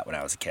a lot when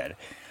I was a kid.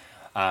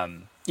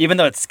 Even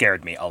though it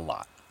scared me a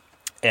lot.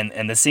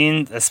 And the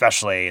scene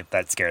especially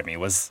that scared me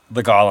was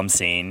the Gollum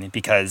scene,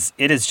 because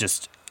it is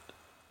just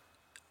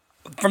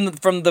from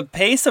the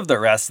pace of the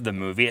rest of the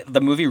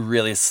movie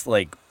really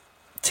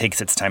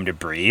takes its time to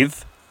breathe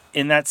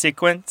in that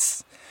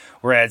sequence,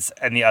 whereas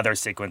in the other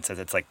sequences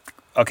it's like,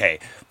 okay,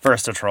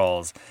 first the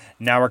trolls,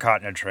 now we're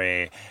caught in a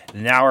tree,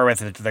 now we're with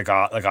the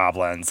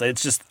goblins.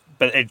 It's just,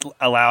 but it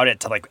allowed it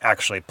to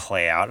actually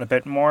play out a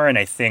bit more, and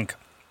I think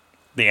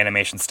the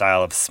animation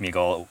style of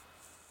Smeagol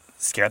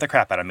scared the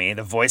crap out of me.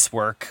 The voice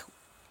work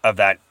of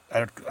that,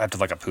 I have to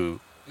look up who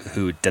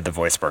did the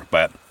voice work,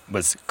 but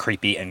was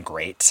creepy and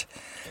great.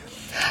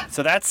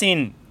 So that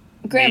scene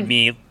made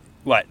me,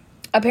 what?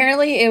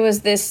 Apparently, it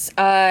was this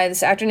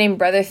actor named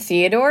Brother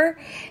Theodore,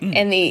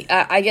 and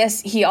I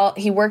guess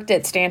he worked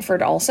at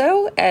Stanford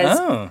also as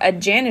a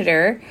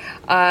janitor,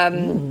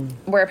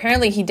 where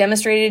apparently he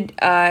demonstrated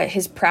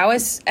his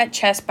prowess at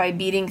chess by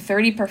beating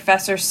 30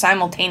 professors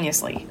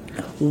simultaneously.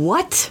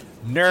 What?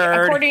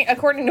 Nerd.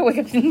 According to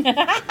Wikipedia.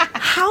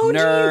 How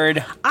Nerd. do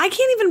you, I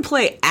can't even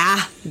play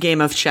a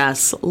game of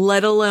chess,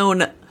 let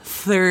alone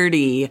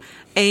 30,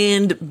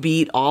 and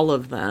beat all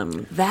of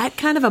them. That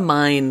kind of a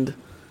mind.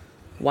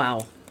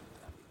 Wow.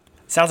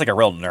 Sounds like a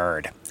real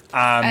nerd.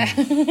 I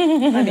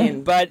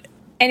mean, but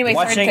anyway,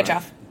 sorry to cut you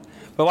off.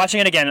 But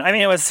watching it again, I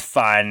mean, it was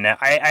fun.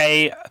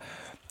 I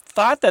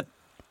thought that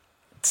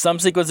some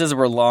sequences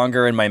were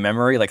longer in my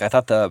memory. Like I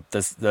thought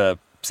the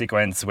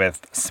sequence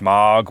with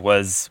Smaug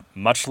was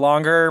much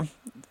longer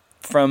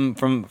from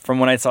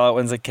when I saw it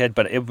when I was a kid,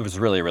 but it was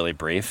really, really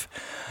brief.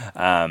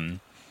 And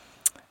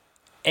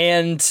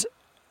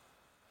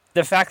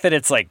the fact that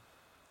it's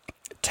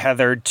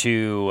tethered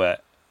to,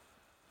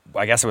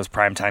 I guess it was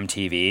primetime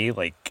TV,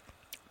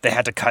 they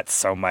had to cut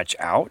so much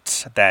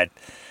out that,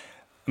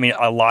 I mean,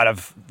 a lot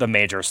of the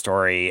major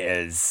story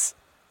is,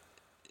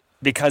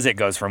 because it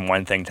goes from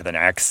one thing to the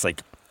next,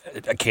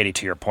 Katie,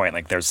 to your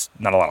point, there's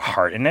not a lot of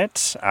heart in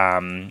it.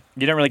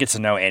 You don't really get to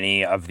know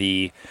any of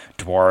the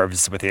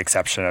dwarves with the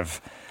exception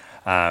of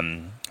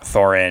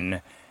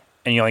Thorin,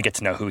 and you only get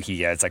to know who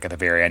he is, at the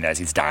very end as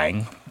he's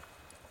dying.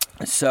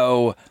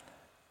 So,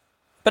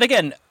 but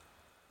again,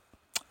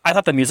 I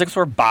thought the musics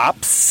were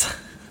bops.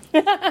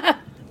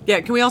 Yeah,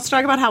 can we also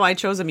talk about how I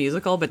chose a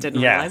musical but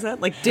didn't realize it?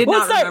 Did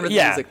not remember the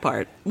music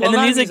part. Well, and the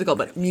not music, musical,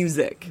 but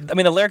music. I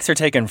mean, the lyrics are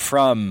taken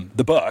from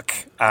the book.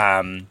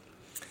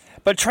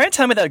 But try and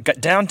tell me that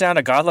Down to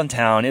Godland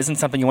Town isn't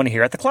something you want to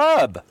hear at the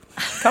club.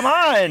 Come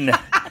on.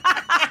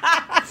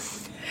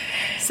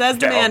 Says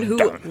the man who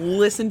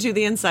listened to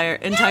the entire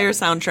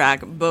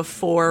soundtrack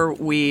before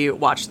we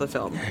watched the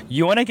film.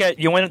 You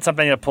want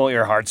something to pull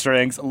your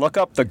heartstrings? Look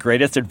up The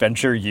Greatest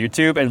Adventure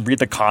YouTube and read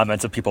the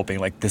comments of people being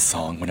like, this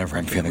song whenever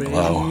I'm feeling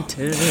low.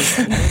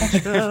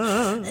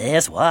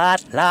 Is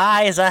what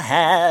lies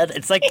ahead.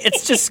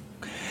 It's just,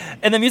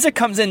 and the music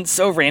comes in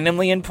so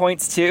randomly in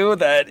points too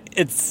that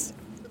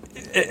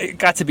it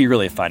got to be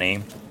really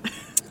funny.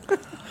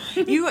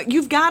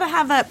 You've got to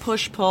have that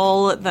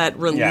push-pull, that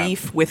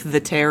relief with the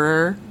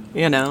terror,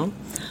 you know?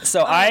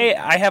 So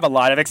I have a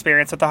lot of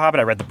experience with The Hobbit.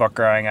 I read the book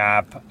growing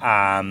up.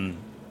 I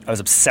was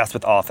obsessed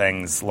with all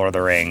things Lord of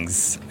the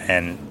Rings.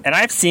 And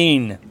I've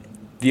seen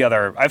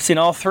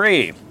all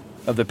three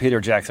of the Peter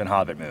Jackson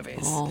Hobbit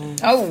movies.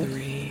 Oh.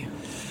 Three.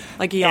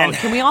 Like, y'all,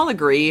 can we all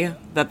agree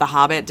that The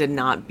Hobbit did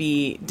not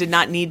need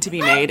to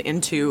be made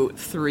into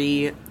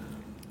 3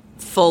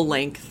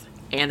 full-length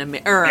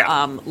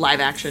live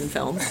action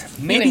films?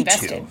 Maybe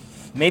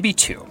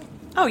two.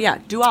 Oh yeah,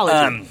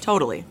 duology,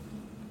 totally.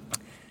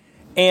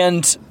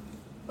 And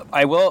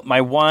the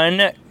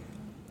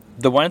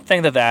one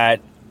thing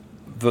that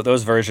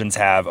those versions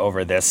have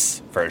over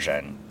this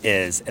version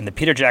is, in the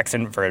Peter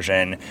Jackson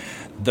version,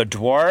 the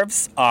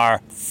dwarves are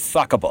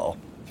fuckable.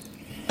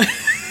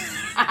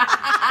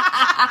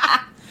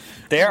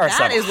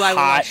 That is why we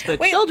watched the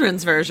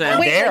children's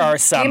version. There are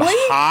some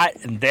hot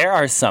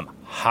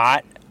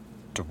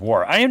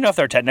dwarf. I don't even know if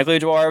they're technically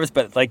dwarves,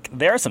 but like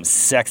there are some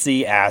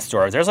sexy ass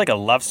dwarves. There's like a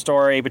love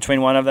story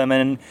between one of them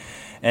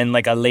and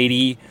like a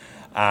lady.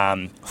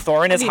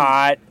 Thorin is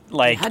hot.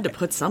 Like, you had to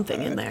put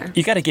something in there.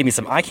 You got to give me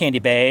some eye candy,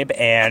 babe.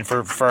 And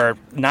for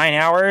 9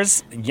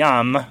 hours,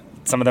 yum.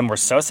 Some of them were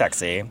so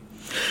sexy.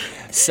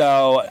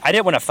 So I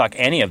didn't want to fuck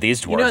any of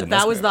these dwarves.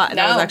 That was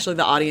actually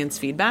the audience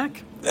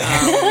feedback.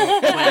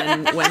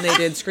 When they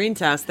did screen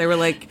tests, they were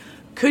like,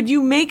 "Could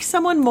you make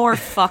someone more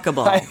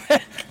fuckable?"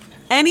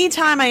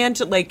 Anytime I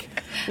enter, like,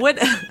 what?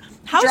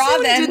 How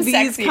soon did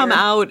these come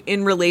out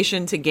in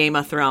relation to Game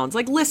of Thrones?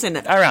 Like, listen,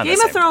 Game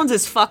of Thrones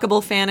is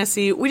fuckable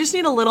fantasy. We just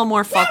need a little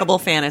more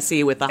fuckable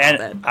fantasy with The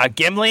Hobbit.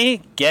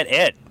 Gimli, get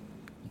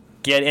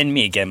in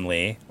me,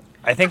 Gimli.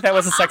 I think that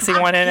was a sexy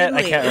one in it.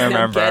 I can't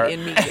remember. Get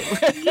in me,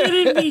 Gimli. Get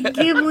in me,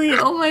 Gimli.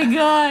 Oh my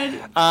god.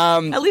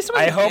 At least it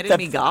was Get in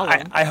me,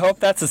 Gollum. I hope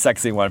that's a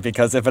sexy one,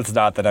 because if it's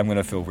not, then I'm going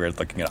to feel weird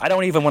looking at it. I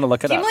don't even want to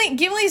look it up.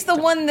 Gimli's the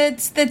one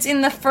that's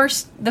in the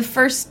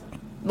first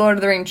Lord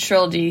of the Rings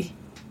trilogy.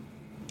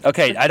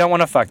 Okay, I don't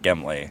want to fuck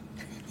Gimli.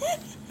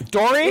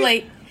 Dory?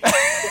 Late.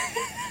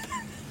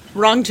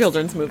 Wrong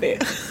children's movie.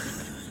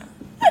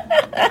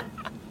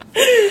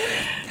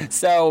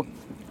 So,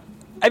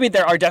 I mean,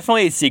 there are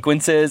definitely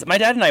sequences. My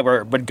dad and I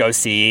would go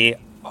see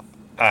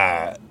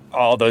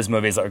all those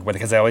movies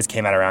because they always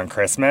came out around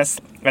Christmas.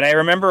 And I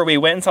remember we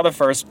went and saw the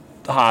first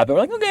Hobbit.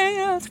 We're like, okay,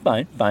 yeah, it's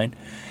fine.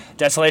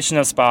 Desolation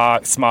of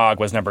Smog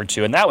was number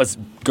 2, and that was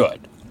good.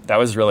 That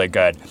was really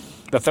good.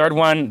 The third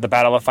one, The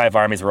Battle of Five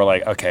Armies, we're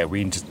like, okay,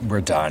 we're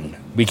done.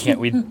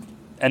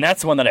 And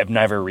that's one that I've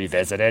never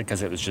revisited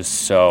because it was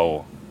just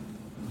so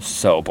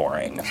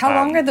boring. How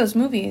long are those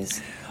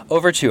movies?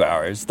 Over 2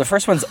 hours. The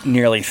first one's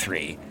nearly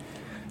 3.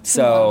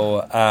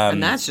 So,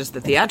 and that's just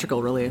the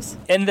theatrical release.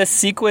 In the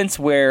sequence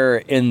where,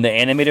 in the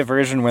animated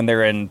version, when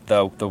they're in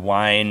the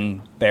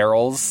wine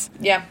barrels,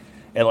 yeah,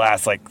 it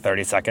lasts like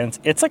 30 seconds.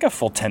 It's like a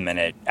full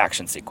 10-minute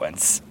action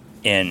sequence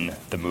in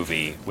the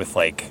movie with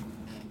like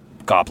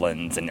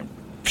goblins and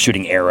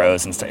shooting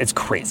arrows and stuff. It's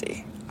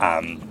crazy.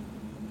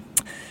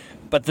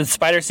 But the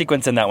spider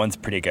sequence in that one's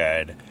pretty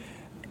good.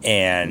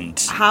 And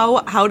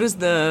how does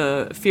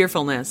the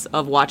fearfulness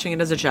of watching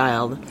it as a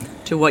child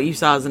to what you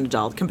saw as an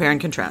adult compare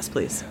and contrast,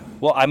 please?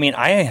 Well, I mean,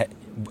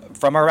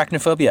 from our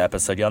arachnophobia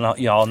episode,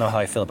 y'all know how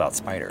I feel about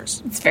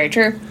spiders. It's very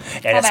true.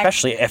 And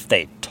especially if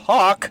they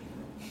talk.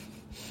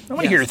 I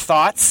want to hear your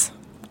thoughts.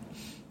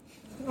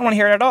 I don't want to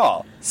hear it at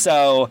all.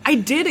 So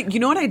you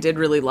know what I did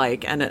really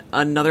like, and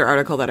another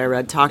article that I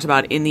read talked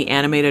about in the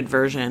animated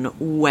version,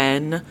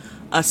 when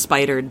a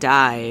spider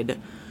died,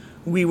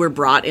 we were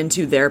brought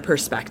into their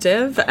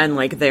perspective and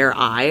like their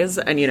eyes,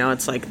 and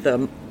it's like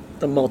the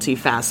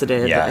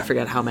multifaceted, I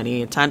forget how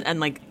many times,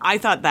 and like I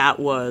thought that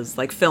was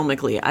like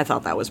filmically, I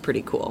thought that was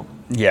pretty cool.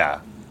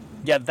 Yeah,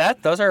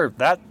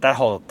 the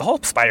whole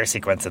spider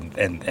sequence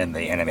in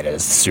the animated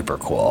is super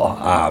cool.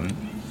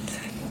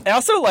 And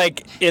also,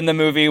 like, in the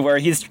movie where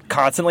he's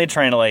constantly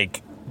trying to,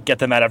 like, get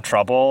them out of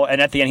trouble,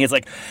 and at the end he's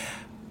like,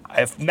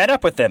 I've met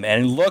up with them,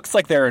 and it looks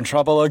like they're in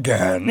trouble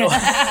again.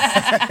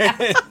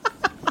 I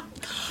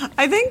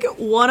think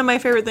one of my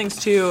favorite things,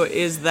 too,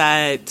 is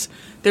that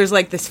there's,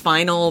 like, this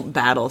final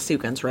battle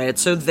sequence, right?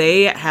 So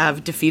they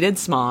have defeated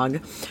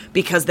Smog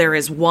because there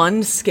is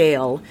one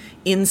scale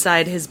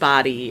inside his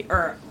body,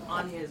 or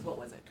on his, what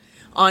was it?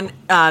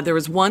 There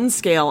was one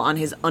scale on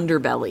his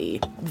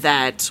underbelly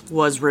that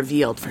was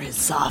revealed for his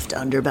soft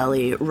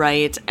underbelly,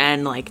 right?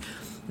 And like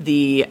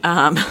the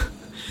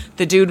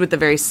dude with the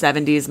very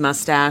 70s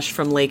mustache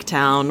from Lake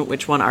Town,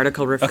 which one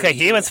article referred to. Okay,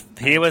 he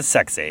was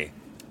sexy.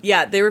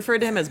 Yeah, they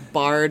referred to him as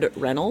Bard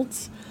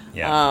Reynolds.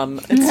 Yeah.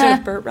 Instead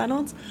of Burt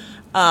Reynolds.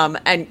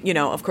 And,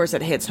 of course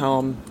it hits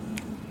home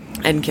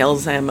and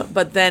kills him.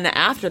 But then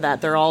after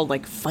that, they're all,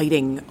 like,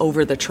 fighting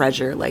over the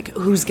treasure. Like,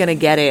 who's gonna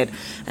get it?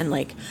 And,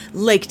 like,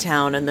 Lake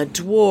Town and the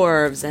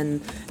dwarves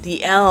and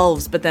the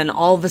elves. But then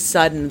all of a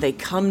sudden, they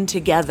come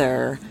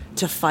together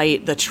to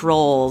fight the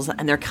trolls.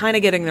 And they're kind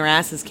of getting their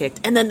asses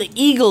kicked. And then the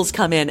eagles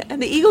come in. And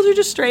the eagles are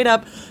just straight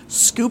up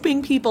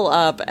scooping people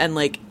up and,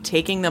 like,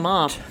 taking them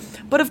off.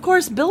 But, of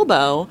course,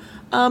 Bilbo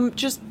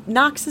just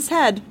knocks his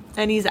head.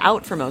 And he's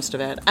out for most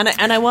of it. And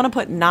I want to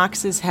put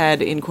knocks his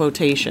head in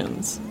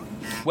quotations.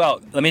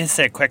 Well, let me just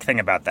say a quick thing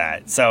about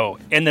that. So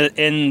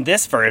in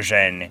this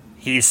version,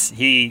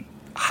 he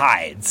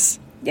hides.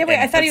 Yeah, wait,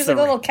 I thought he was like a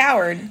little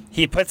coward.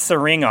 He puts the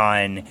ring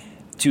on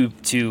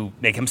to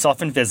make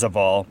himself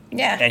invisible.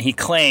 Yeah. And he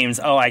claims,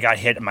 "Oh, I got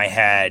hit in my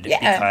head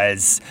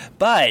because."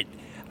 But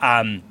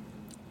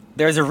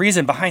there's a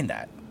reason behind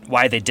that.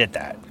 Why they did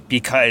that?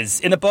 Because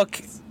in the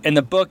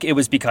book, it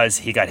was because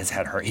he got his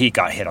head hurt. He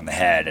got hit on the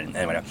head and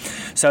whatever.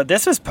 So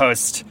this was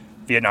post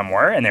Vietnam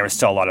War, and there was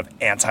still a lot of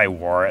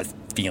anti-war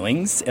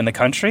feelings in the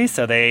country.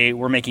 So they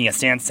were making a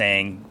stand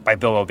saying, by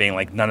Bilbo being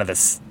like, none of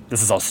this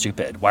is all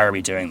stupid. Why are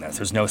we doing this?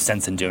 There's no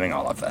sense in doing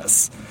all of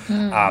this.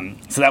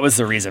 So that was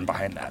the reason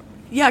behind that.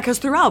 Yeah, because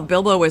throughout,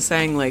 Bilbo was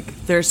saying, like,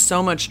 there's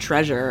so much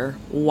treasure.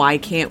 Why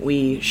can't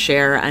we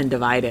share and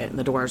divide it? And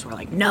the dwarves were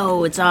like,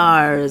 no, it's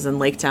ours. And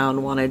Lake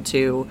Town wanted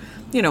to,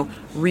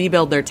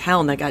 rebuild their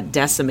town that got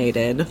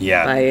decimated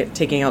by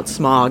taking out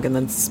Smaug and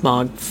then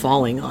Smaug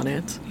falling on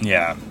it.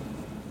 Yeah.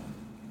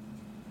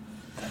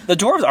 The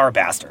dwarves are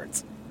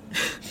bastards.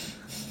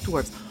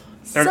 Dwarves.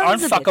 They're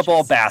Sons of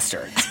unfuckable bitches.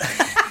 bastards.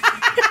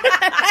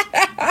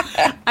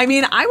 I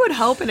mean, I would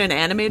hope in an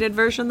animated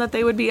version that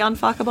they would be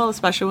unfuckable,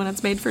 especially when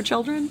it's made for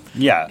children.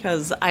 Yeah.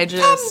 Because I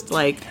just,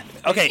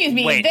 Okay, Excuse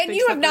me, wait. then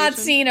you have not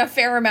seen a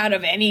fair amount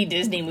of any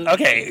Disney movie.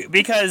 Okay,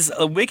 because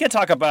we can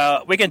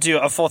do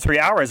a full 3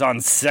 hours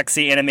on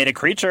sexy animated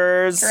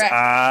creatures.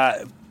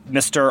 Correct.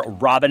 Mr.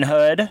 Robin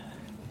Hood.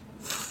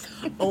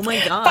 Oh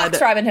my god.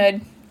 Fox Robin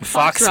Hood.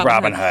 Fox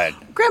Robin Hood.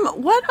 Graham,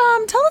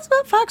 tell us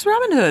about Fox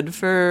Robin Hood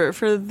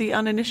for the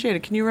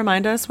uninitiated. Can you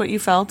remind us what you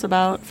felt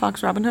about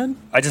Fox Robin Hood?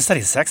 I just said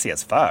he's sexy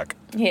as fuck.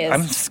 He is.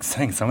 I'm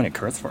saying so many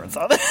curse words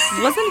on this.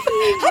 Wasn't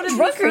he one of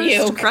drunk are your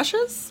you? first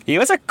crushes? He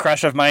was a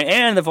crush of mine,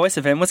 and the voice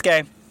of him was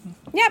gay.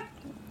 Yep.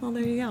 Well,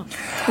 there you go.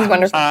 He's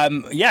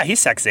wonderful. Yeah, he's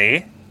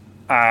sexy.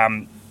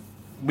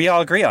 We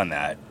all agree on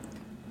that.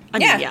 I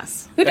mean,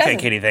 yes. Who doesn't? Okay,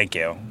 Katie, thank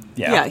you.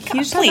 Yeah, he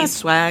just had that please.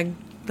 swag,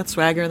 that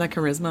swagger, that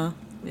charisma.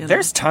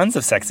 There's tons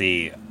of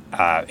sexy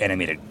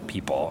animated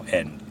people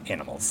and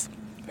animals.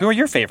 Who are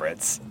your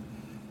favorites?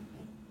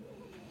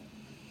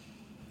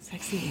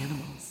 Sexy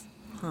animals.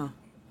 Huh.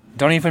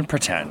 Don't even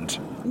pretend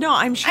No,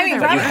 I'm sure I mean,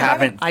 there Robin- you are.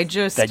 haven't. I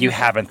just that you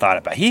haven't thought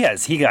about.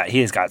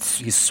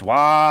 He's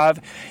suave.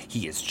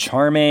 He is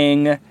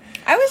charming. I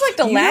always liked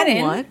Aladdin.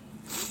 You know what?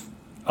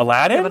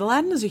 Aladdin. Yeah, but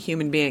Aladdin is a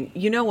human being.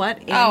 You know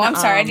what? I'm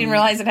sorry. I didn't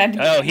realize it had to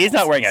be. Oh, he's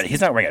not wearing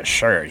a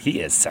shirt.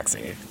 He is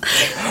sexy.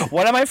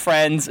 One of my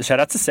friends,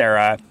 shout out to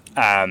Sarah,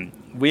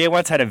 we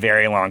once had a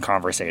very long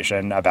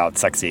conversation about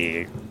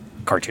sexy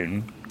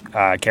cartoon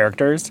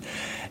characters,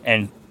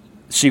 and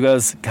she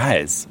goes,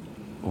 "Guys,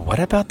 what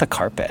about the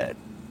carpet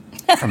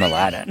from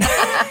Aladdin?"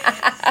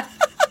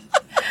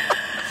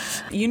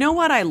 You know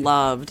what I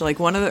loved? Like,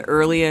 one of the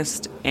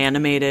earliest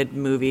animated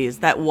movies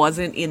that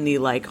wasn't in the,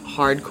 like,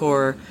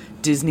 hardcore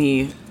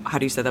Disney, how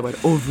do you say that word?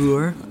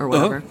 Oeuvre or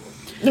whatever.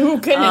 Oh,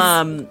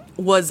 goodness.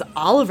 Was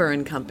Oliver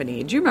and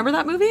Company. Do you remember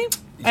that movie?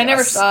 I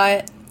never saw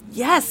it.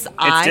 Yes,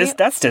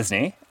 That's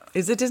Disney.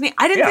 Is it Disney?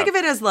 I didn't Yeah. think of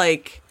it as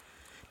like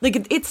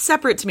it's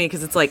separate to me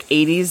because it's like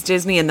 80s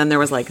Disney and then there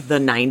was like the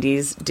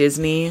 90s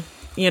Disney,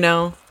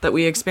 that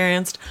we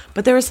experienced.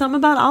 But there was something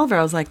about Oliver.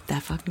 I was like,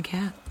 that fucking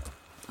cat.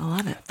 I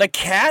love it. The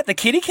cat, the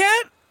kitty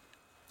cat.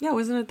 Yeah,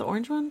 wasn't it the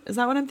orange one? Is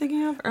that what I'm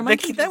thinking of? Or am I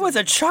That was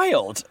a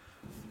child.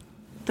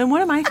 Then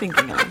what am I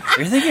thinking of?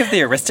 You're thinking of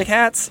the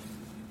Aristocats.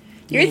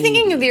 You're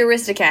thinking of the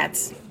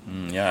Aristocats.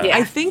 Yeah. Yeah.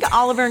 I think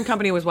Oliver and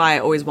Company was why I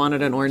always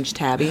wanted an orange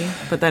tabby,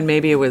 but then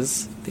maybe it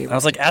was the I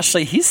was like,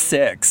 Ashley, he's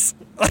 6.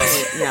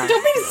 yeah.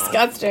 Don't be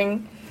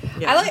disgusting.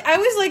 Yeah. I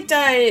always liked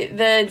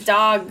the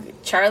dog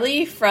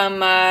Charlie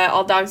from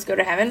All Dogs Go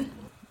to Heaven.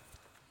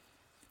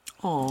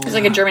 Aw. He's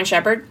like a German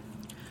Shepherd.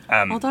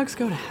 All dogs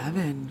go to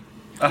heaven.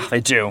 Oh, they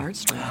do.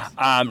 Heartstrings.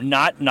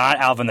 Not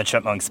Alvin the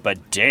Chipmunks,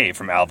 but Dave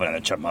from Alvin and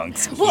the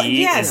Chipmunks. Well,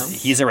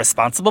 yes. He's a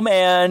responsible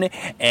man,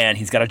 and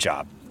he's got a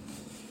job.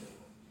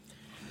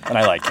 And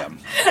I like him.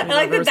 I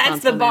like that that's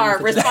the responsible bar.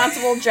 man with a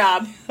Responsible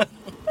job.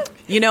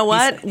 You know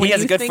what? He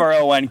has a good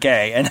 401k.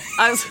 And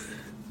I was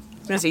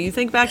gonna say, you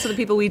think back to the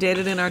people we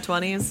dated in our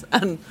 20s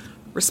and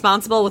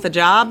responsible with a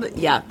job.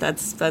 Yeah,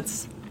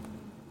 that's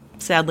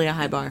sadly a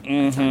high bar.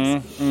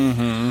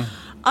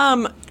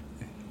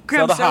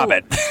 Graham, so the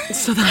Hobbit.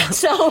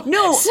 So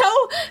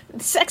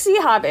sexy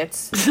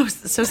hobbits.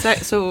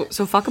 So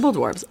fuckable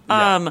dwarves.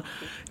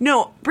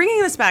 No, bringing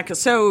this back.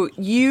 So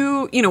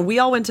we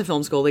all went to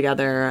film school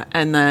together,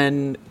 and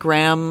then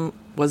Graham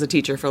was a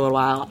teacher for a little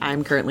while.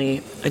 I'm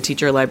currently a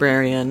teacher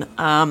librarian.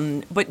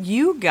 But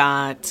you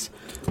got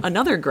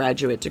another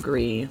graduate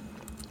degree.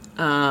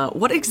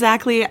 What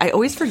exactly? I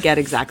always forget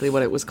exactly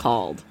what it was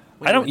called.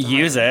 I don't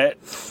use it.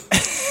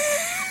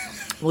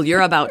 Well,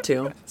 you're about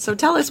to. So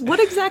tell us, what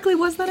exactly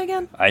was that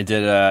again? I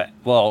did,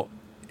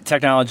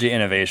 technology,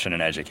 innovation,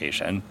 and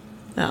education.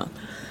 Oh.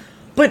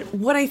 But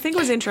what I think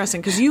was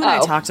interesting, because you and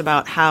I talked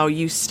about how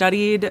you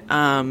studied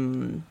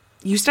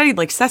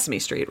like Sesame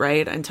Street,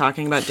 right? And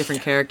talking about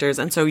different characters.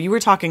 And so you were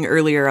talking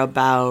earlier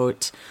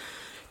about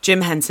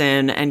Jim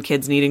Henson and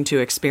kids needing to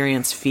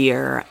experience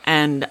fear.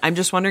 And I'm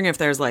just wondering if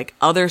there's like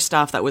other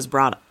stuff that was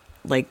brought,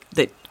 like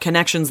the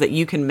connections that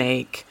you can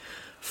make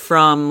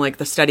from like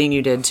the studying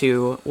you did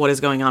to what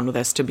is going on with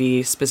this to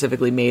be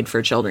specifically made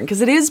for children.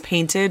 Because it is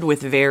painted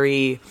with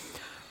very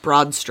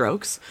broad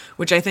strokes,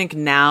 which I think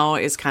now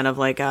is kind of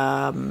like,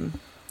 I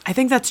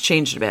think that's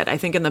changed a bit. I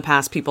think in the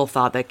past people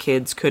thought that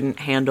kids couldn't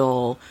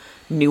handle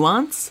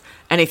nuance.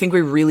 And I think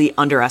we really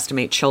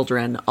underestimate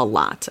children a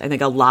lot. I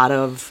think a lot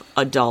of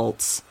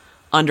adults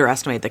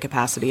underestimate the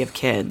capacity of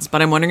kids.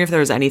 But I'm wondering if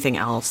there was anything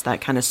else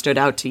that kind of stood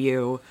out to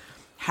you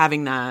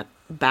having that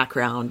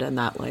background and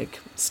that like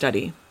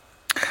study.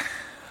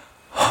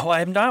 Oh,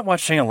 I'm not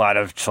watching a lot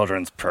of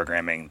children's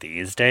programming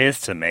these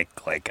days to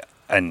make like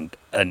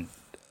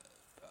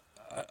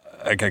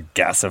a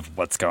guess of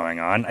what's going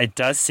on. It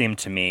does seem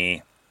to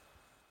me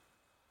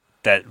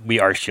that we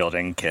are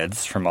shielding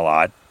kids from a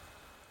lot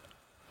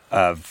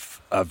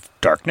of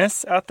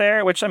darkness out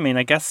there, which I mean,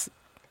 I guess,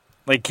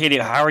 like, Katie,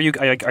 how are you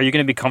going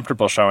to be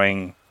comfortable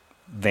showing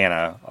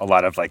Vanna a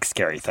lot of like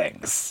scary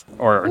things,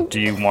 or do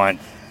you want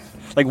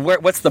like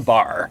what's the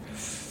bar?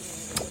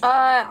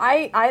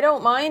 I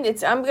don't mind.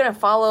 I'm gonna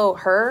follow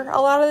her a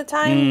lot of the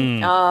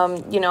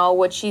time. You know,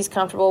 what she's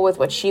comfortable with,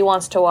 what she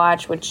wants to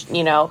watch, which,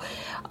 you know,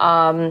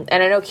 and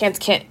I know kids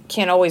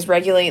can't always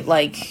regulate.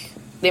 Like,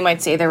 they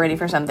might say they're ready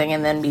for something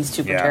and then be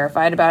super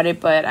terrified about it.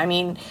 But I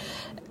mean,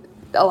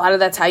 a lot of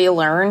that's how you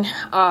learn,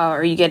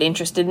 or you get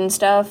interested in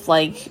stuff.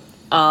 Like,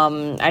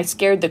 I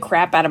scared the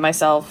crap out of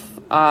myself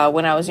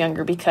when I was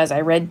younger because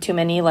I read too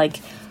many like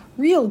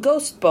real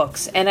ghost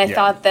books, and I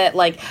thought that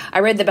like I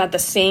read about the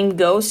same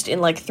ghost in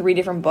like 3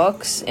 different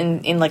books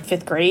in like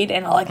 5th grade,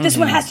 and I'm like, this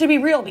one has to be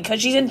real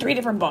because she's in 3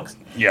 different books.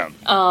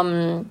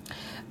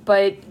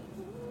 But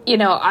you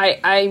know,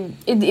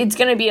 it's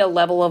gonna be a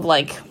level of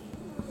like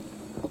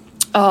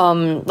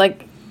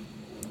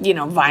you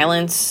know,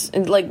 violence,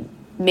 and like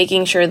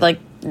making sure like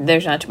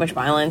there's not too much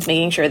violence,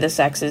 making sure the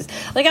sex is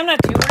like, I'm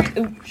not too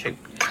worried.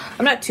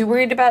 I'm not too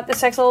worried about the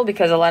sex level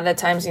because a lot of the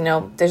times, you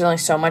know, there's only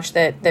so much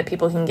that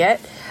people can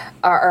get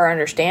or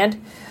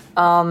understand.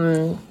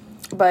 But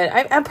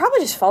I probably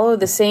just follow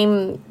the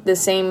same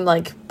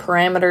like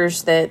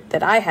parameters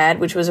that I had,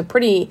 which was a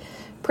pretty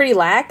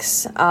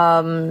lax.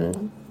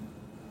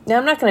 Now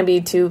I'm not going to be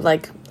too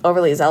like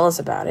overly zealous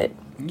about it.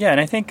 Yeah,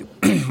 and I think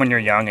when you're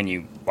young and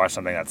you watch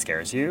something that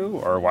scares you,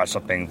 or watch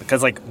something,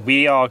 because like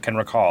we all can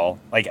recall,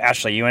 like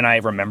Ashley, you and I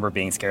remember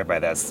being scared by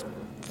this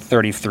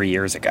 33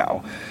 years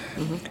ago.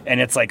 And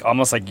it's like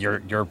almost like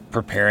you're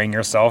preparing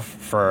yourself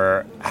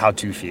for how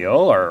to feel,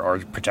 or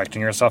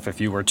protecting yourself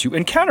if you were to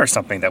encounter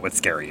something that would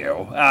scare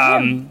you.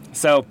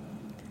 So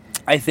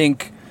I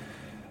think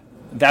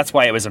that's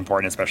why it was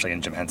important, especially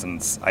in Jim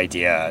Henson's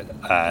idea,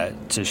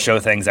 to show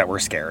things that were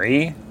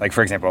scary. Like,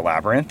 for example,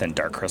 Labyrinth and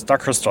Dark Crystal.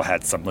 Dark Crystal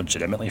had some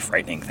legitimately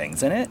frightening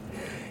things in it.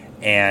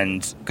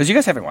 And because you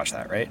guys haven't watched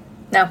that, right?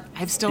 No.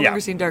 I've still never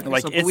seen Dark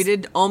Crystal, Like, but we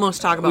did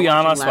almost talk about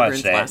watching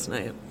Labyrinth last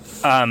night.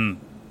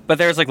 But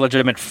there's like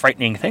legitimate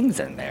frightening things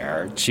in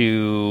there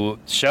to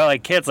show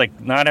like kids, like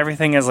not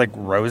everything is like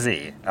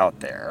rosy out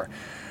there.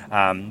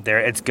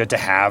 It's good to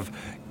have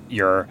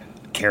your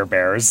Care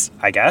Bears,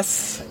 I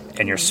guess,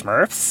 and your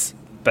Smurfs,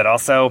 but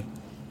also,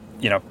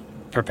 you know,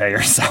 prepare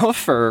yourself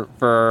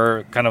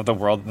for kind of the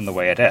world and the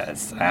way it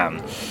is.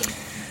 And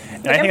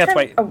I think that's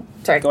why. Oh,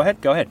 sorry. Go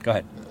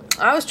ahead.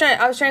 I was trying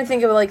to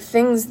think of like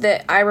things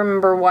that I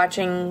remember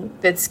watching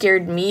that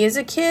scared me as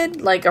a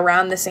kid, like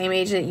around the same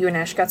age that you and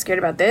Ash got scared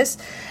about this.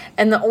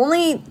 And the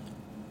only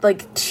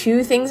like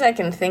 2 things I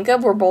can think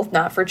of were both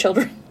not for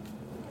children.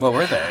 What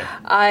were they?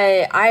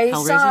 I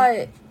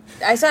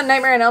saw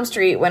Nightmare on Elm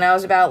Street when I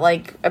was about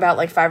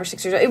 5 or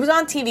 6 years old. It was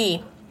on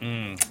TV.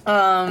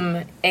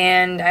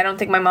 And I don't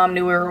think my mom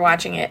knew we were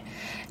watching it.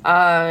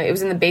 It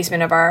was in the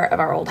basement of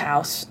our old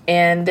house.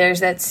 And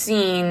there's that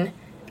scene.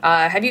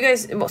 Have you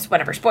guys? Well,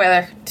 whatever.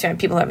 Spoiler to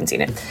people who haven't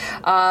seen it.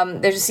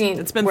 There's a scene.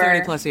 It's been where,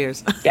 30 plus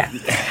years.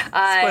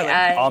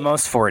 Yeah.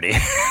 Almost 40.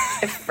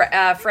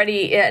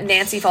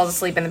 Nancy falls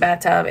asleep in the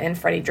bathtub, and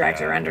Freddie drags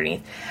her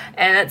underneath,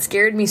 and that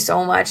scared me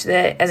so much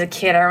that as a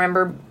kid I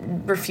remember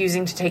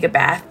refusing to take a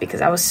bath because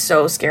I was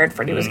so scared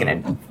Freddie was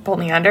going to pull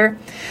me under.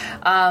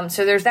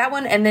 So there's that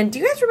one, and then do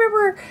you guys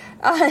remember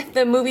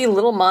the movie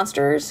Little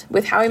Monsters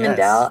with Howie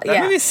Mandel?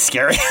 That movie's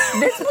scary.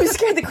 This movie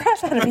scared the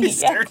crap out of me. It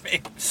scared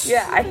me.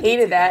 Yeah, I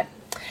hated that.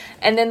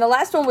 And then the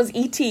last one was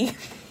E.T.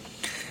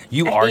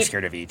 You are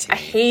scared of E.T. I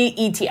hate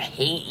E.T. I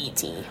hate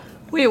E.T.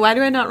 Wait, why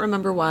do I not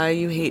remember why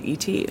you hate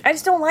E.T.? I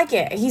just don't like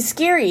it. He's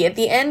scary. At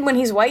the end, when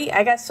he's white,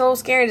 I got so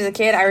scared as a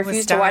kid. I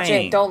refused to watch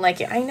it. Don't like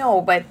it. I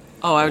know, but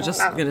Oh, I was just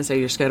going to say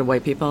you're scared of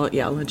white people.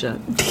 Yeah, legit.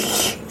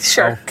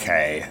 Sure.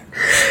 Okay.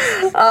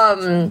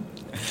 Well,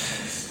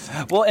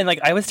 and like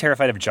I was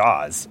terrified of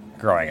Jaws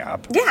growing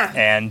up. Yeah.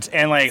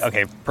 And like,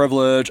 okay,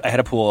 privilege. I had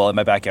a pool in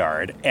my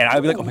backyard, and I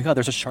would be like, oh my god,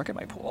 there's a shark in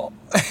my pool.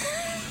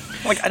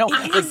 Like I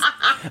was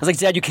like,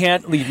 Dad, you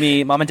can't leave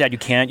me. Mom and Dad, you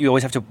can't. You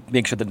always have to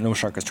make sure that no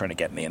shark is trying to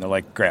get me. And they're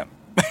like, Graham.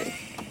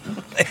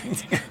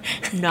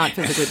 Not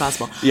physically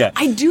possible. Yeah.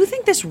 I do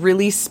think this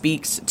really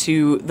speaks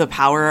to the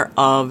power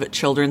of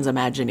children's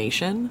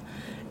imagination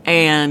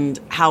and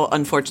how,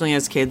 unfortunately,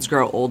 as kids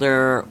grow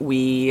older,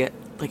 we,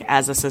 like,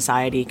 as a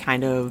society,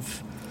 kind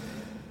of,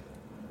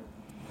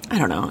 I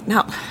don't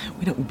know,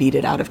 we don't beat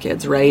it out of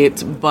kids,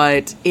 right?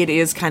 But it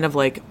is kind of,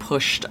 like,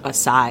 pushed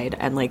aside,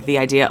 and, like, the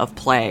idea of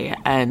play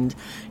and,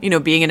 you know,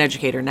 being an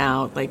educator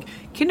now, like,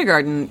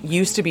 kindergarten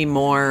used to be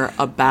more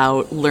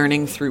about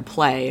learning through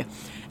play.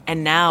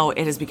 And now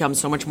it has become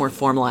so much more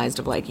formalized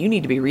of like, you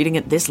need to be reading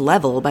at this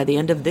level by the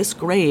end of this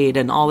grade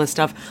and all this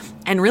stuff.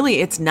 And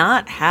really, it's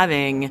not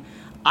having,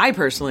 I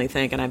personally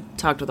think, and I've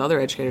talked with other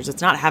educators,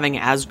 it's not having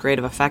as great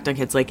of effect on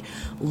kids. Like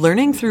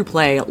learning through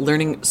play,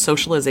 learning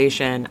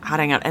socialization, how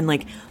to hang out, and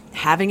like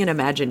having an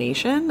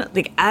imagination.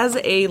 Like as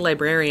a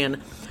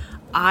librarian,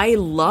 I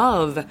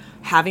love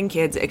having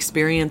kids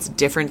experience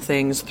different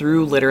things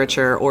through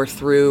literature or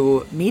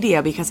through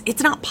media because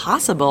it's not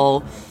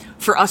possible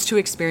for us to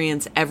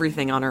experience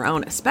everything on our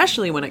own,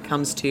 especially when it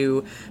comes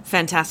to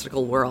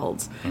fantastical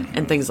worlds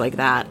and things like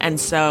that. And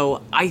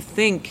so I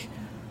think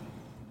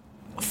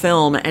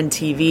film and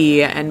TV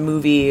and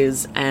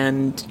movies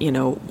and, you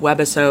know,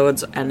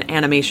 webisodes and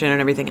animation and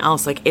everything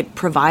else, like it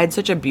provides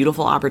such a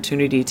beautiful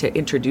opportunity to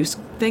introduce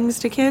things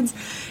to kids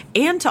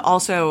and to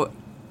also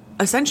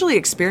essentially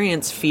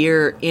experience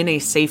fear in a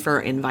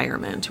safer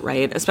environment,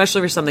 right?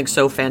 Especially for something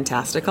so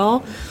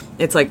fantastical.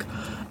 It's like,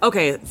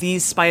 okay,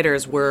 these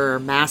spiders were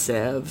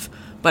massive,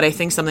 but I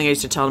think something I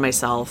used to tell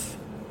myself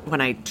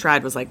when I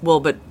tried was like, well,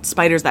 but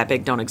spiders that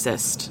big don't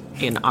exist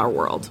in our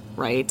world,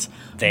 right?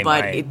 They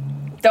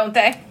Don't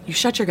they? You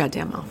shut your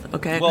goddamn mouth,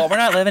 okay? Well, we're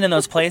not living in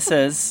those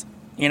places,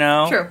 you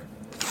know? True.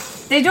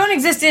 They don't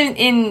exist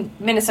in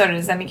Minnesota.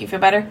 Does that make you feel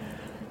better?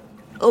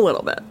 A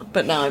little bit,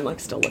 but now I'm like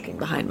still looking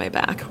behind my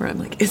back where I'm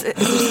like, is there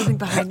something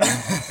behind me?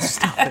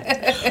 Stop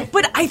it.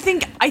 But I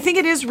think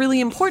it is really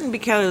important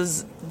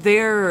because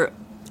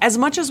as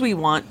much as we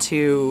want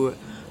to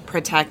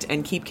protect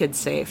and keep kids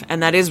safe,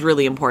 and that is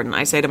really important.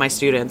 I say to my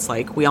students,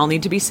 like, we all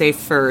need to be safe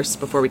first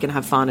before we can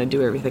have fun and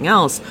do everything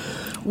else.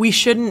 We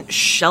shouldn't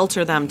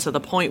shelter them to the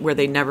point where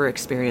they never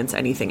experience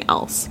anything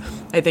else.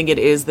 I think it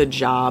is the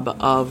job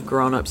of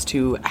grown-ups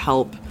to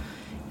help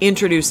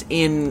introduce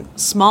in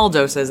small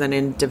doses and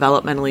in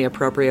developmentally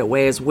appropriate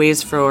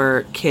ways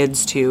for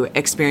kids to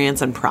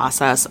experience and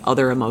process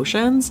other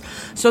emotions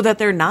so that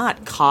they're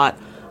not caught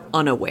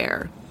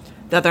unaware.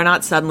 That they're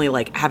not suddenly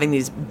like having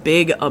these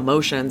big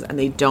emotions and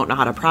they don't know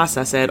how to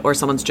process it, or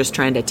someone's just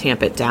trying to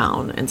tamp it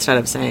down instead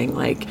of saying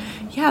like,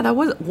 yeah, that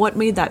was what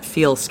made that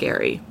feel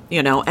scary,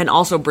 you know, and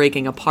also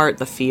breaking apart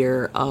the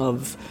fear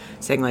of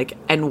saying like,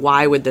 and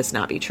why would this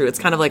not be true? It's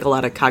kind of like a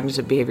lot of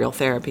cognitive behavioral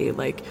therapy.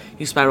 Like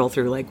you spiral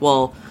through like,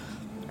 well,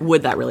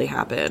 would that really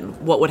happen?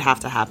 What would have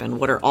to happen?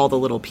 What are all the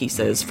little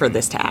pieces for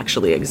this to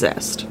actually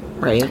exist,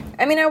 right?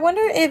 I mean, I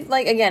wonder if,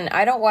 like, again,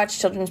 I don't watch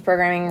children's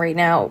programming right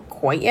now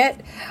quite yet,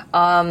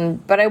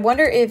 but I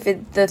wonder if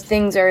the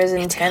things are as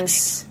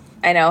intense.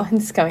 I know,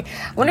 it's coming.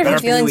 I wonder if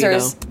the feelings are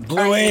as...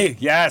 Bluey,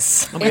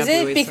 yes. Oh my Is God,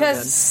 it? Bluey's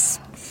Because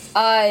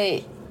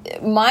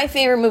my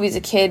favorite movie as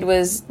a kid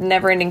was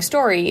Neverending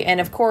Story,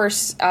 and of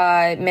course,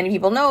 many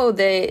people know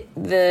that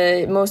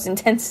the most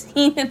intense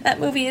scene in that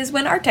movie is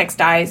when Artex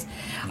dies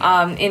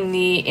in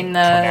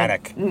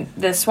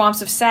the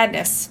swamps of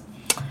sadness.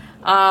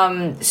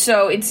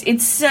 So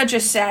it's such a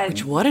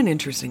sad. What an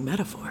interesting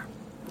metaphor.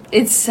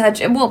 It's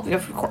such well,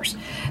 of course.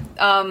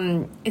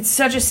 It's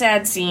such a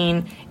sad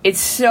scene.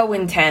 It's so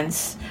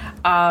intense.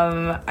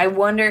 I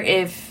wonder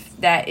if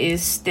that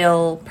is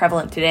still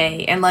prevalent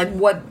today, and like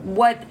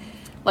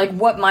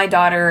what my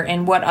daughter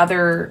and what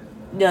other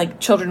like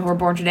children who are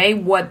born today,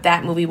 what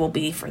that movie will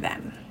be for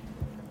them.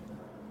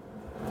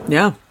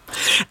 Yeah.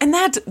 And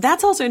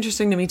that's also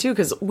interesting to me too,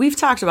 because we've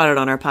talked about it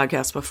on our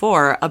podcast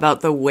before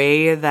about the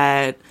way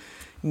that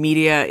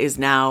media is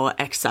now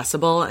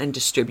accessible and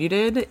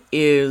distributed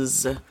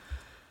is,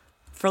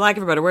 for lack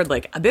of a better word,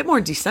 like a bit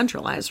more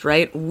decentralized,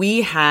 right?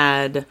 We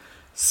had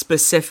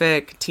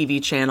specific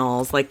TV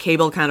channels, like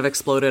cable kind of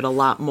exploded a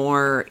lot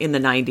more in the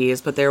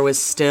 90s, but there was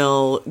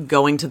still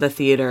going to the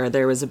theater.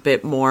 There was a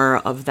bit more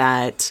of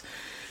that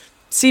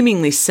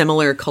seemingly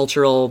similar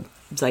cultural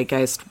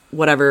zeitgeist,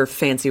 whatever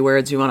fancy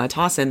words you want to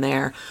toss in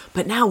there.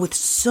 But now with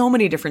so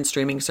many different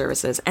streaming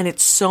services, and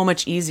it's so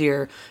much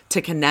easier to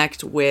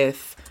connect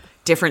with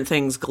different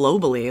things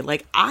globally.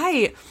 Like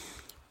I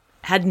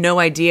had no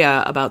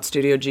idea about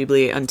Studio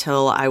Ghibli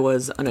until I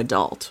was an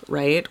adult,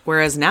 right?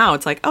 Whereas now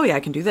it's like, oh yeah,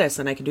 I can do this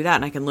and I can do that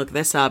and I can look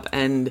this up.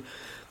 And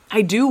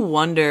I do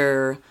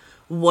wonder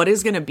what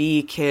is going to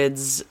be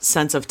kids'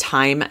 sense of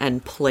time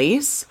and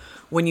place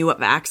when you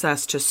have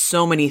access to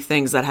so many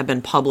things that have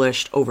been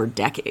published over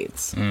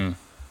decades.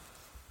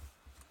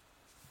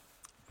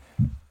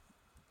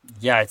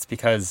 Yeah, it's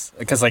because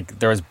like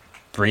there was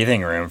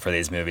breathing room for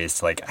these movies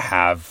to like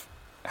have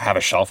a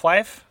shelf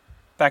life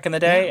back in the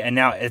day, and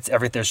now it's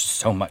there's just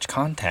so much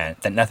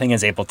content that nothing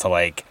is able to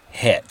like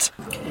hit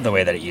the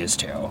way that it used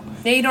to.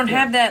 They don't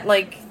have that,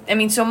 like, I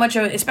mean, so much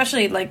of,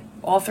 especially like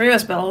all three of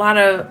us, but a lot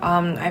of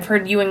I've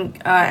heard you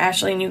and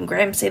Ashley and you and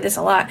Graham say this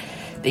a lot,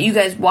 that you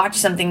guys watch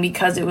something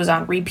because it was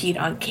on repeat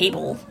on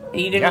cable.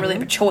 You didn't really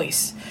have a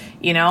choice,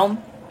 you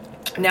know?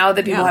 Now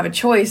that people have a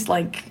choice,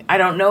 like, I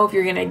don't know if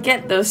you're going to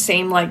get those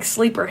same, like,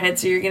 sleeper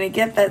hits, or you're going to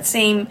get that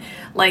same,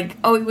 like,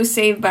 oh, it was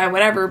saved by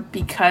whatever,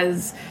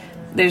 because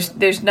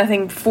there's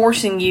nothing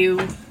forcing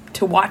you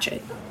to watch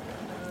it.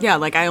 Yeah,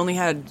 like, I only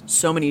had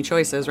so many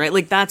choices, right?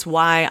 Like, that's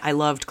why I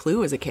loved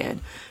Clue as a kid,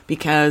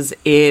 because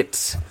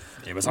it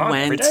was on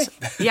every day.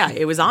 Yeah,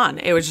 it was on.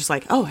 It was just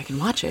like, oh, I can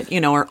watch it,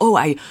 you know, or, oh,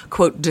 I,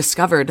 quote,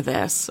 discovered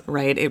this,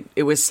 right?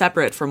 It was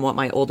separate from what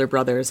my older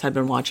brothers had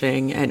been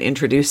watching and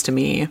introduced to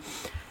me.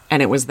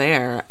 And it was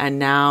there. And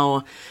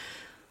now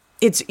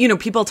it's, you know,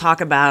 people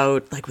talk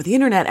about, like, with the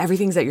internet,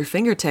 everything's at your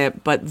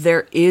fingertip, but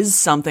there is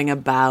something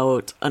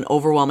about an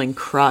overwhelming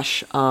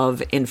crush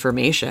of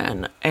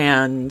information.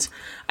 And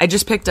I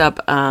just picked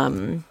up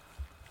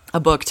a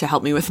book to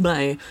help me with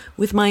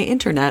my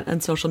internet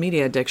and social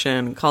media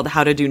addiction called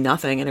How to Do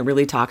Nothing. And it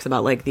really talks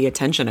about, like, the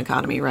attention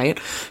economy, right?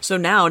 So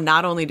now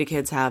not only do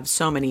kids have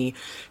so many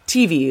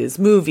TVs,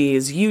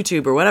 movies,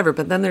 YouTube or whatever,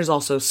 but then there's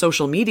also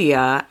social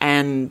media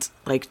and,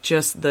 like,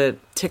 just the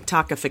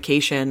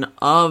TikTokification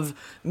of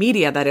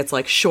media, that it's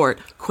like short,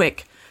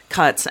 quick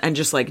cuts and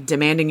just like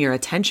demanding your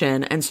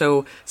attention. And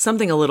so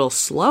something a little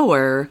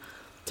slower,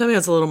 something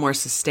that's a little more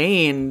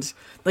sustained,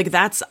 like,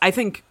 that's, I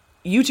think,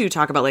 you two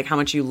talk about, like, how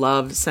much you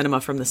love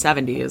cinema from the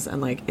 70s,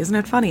 and, like, isn't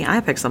it funny? I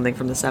picked something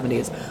from the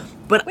 70s,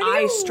 but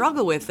I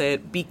struggle with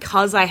it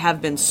because I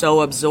have been so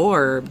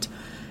absorbed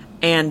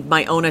and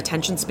my own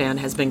attention span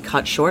has been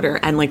cut shorter.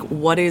 And, like,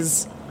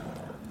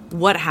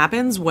 what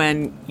happens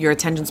when your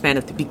attention span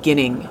at the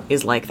beginning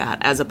is like that,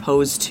 as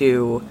opposed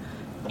to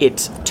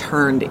it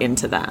turned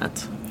into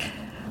that?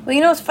 Well, you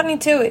know, it's funny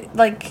too,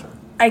 like,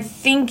 I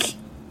think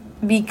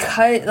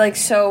because, like,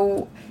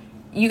 so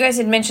you guys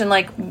had mentioned,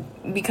 like,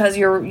 because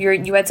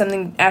you had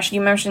something, Ashley,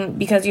 you mentioned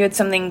because you had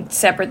something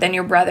separate than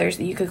your brothers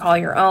that you could call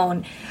your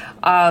own,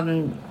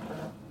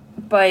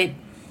 but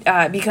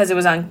because it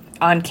was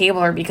on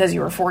cable, or because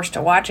you were forced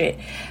to watch it.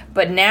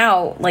 But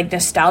now, like,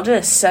 nostalgia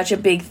is such a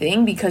big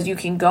thing because you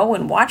can go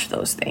and watch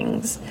those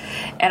things,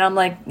 and I'm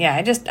like, yeah,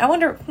 I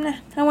wonder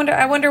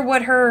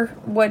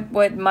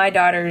what my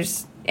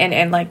daughters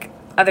and like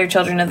other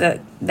children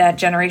of that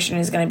generation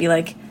is going to be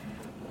like,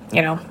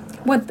 you know.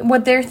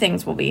 What their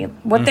things will be,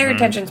 what their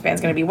attention span is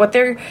going to be, what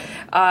their,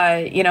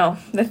 you know,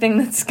 the thing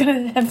that's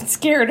going to have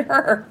scared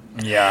her.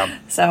 Yeah.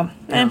 So,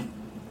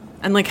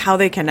 And, like, how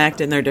they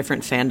connect in their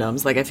different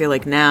fandoms. Like, I feel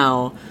like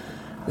now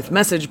with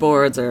message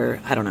boards,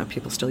 or I don't know,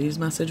 people still use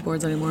message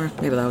boards anymore.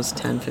 Maybe that was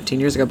 10, 15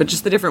 years ago. But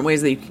just the different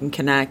ways that you can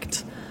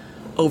connect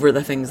over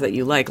the things that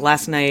you like.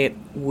 Last night,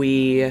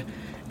 my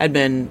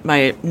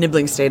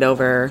nibbling stayed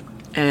over,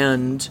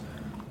 and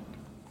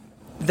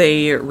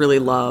they really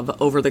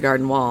love Over the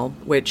Garden Wall,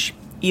 which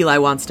Eli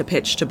wants to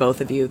pitch to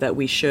both of you that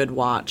we should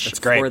watch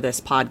for this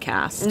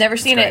podcast. Never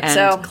seen it, and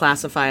so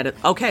classify it.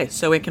 Okay,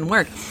 so it can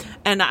work.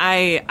 And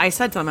I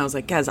said to them, I was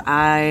like, guys,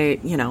 I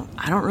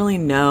don't really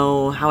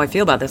know how I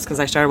feel about this, because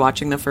I started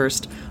watching the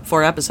first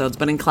 4 episodes,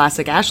 but in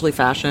classic Ashley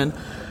fashion,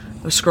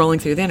 I was scrolling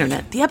through the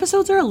internet. The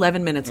episodes are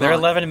 11 minutes long. They're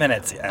 11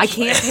 minutes, actually. I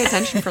can't pay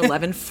attention for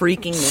 11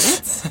 freaking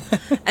minutes.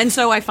 And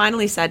so I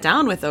finally sat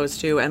down with those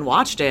two and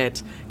watched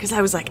it, because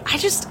I was like, I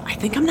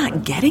think I'm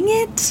not getting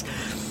it.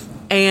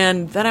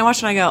 And then I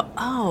watched it and I go,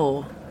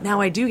 oh,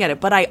 now I do get it.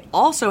 But I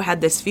also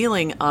had this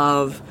feeling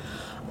of,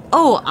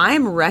 oh,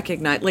 I'm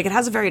recognized. Like, it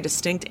has a very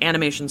distinct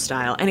animation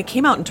style, and it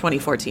came out in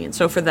 2014.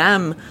 So for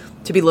them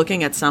to be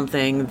looking at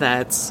something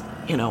that's,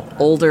 you know,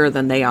 older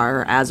than they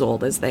are, or as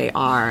old as they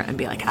are, and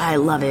be like, I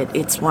love it,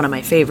 it's one of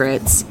my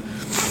favorites.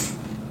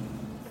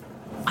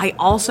 I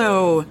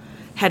also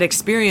had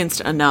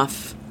experienced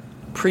enough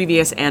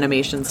previous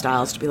animation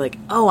styles to be like,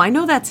 oh, I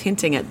know that's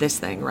hinting at this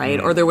thing, right?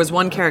 Or there was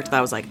one character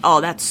that was like,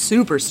 oh, that's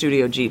super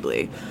Studio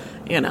Ghibli,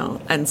 you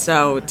know? And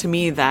so to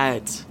me,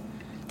 that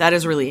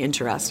is really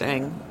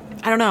interesting.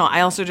 I don't know.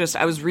 I was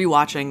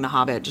rewatching The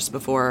Hobbit just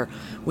before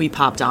we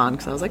popped on,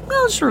 because I was like,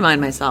 well, I'll just remind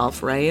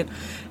myself, right?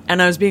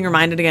 And I was being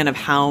reminded again of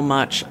how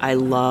much I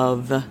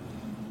love,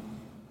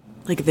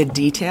 like, the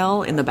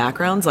detail in the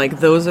backgrounds. Like,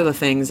 those are the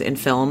things in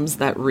films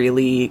that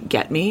really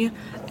get me.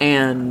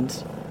 And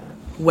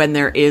when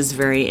there is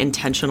very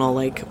intentional,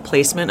 like,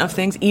 placement of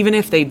things, even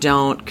if they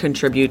don't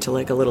contribute to,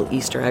 like, a little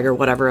Easter egg or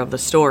whatever of the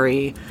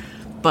story,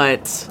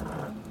 but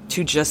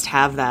to just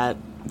have that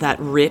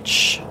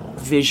rich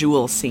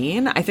visual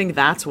scene. I think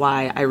that's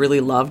why I really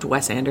loved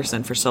Wes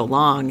Anderson for so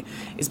long,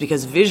 is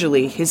because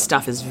visually his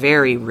stuff is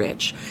very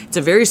rich. It's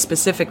a very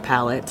specific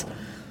palette,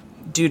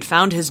 dude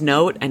found his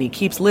note and he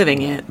keeps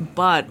living it.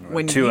 But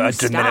when To you a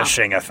stop,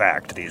 diminishing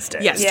effect these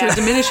days. yes, to a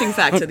diminishing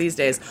factor these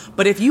days.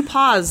 But if you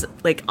pause,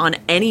 like, on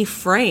any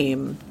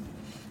frame,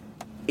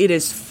 it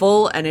is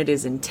full and it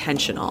is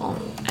intentional.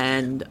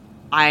 And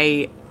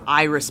I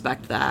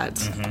respect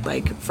that,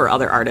 like, for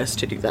other artists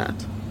to do that.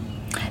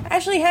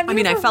 Ashley, have you I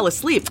mean, I ever, fell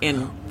asleep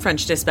in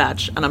French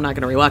Dispatch, and I'm not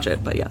going to rewatch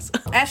it, but yes.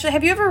 Ashley,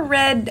 have you ever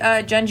read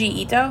Junji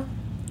Ito?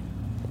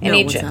 No,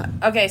 what's that?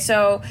 Okay,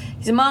 so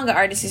he's a manga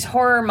artist. He's a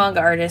horror manga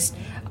artist.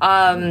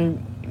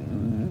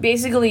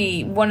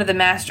 Basically, one of the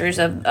masters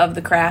of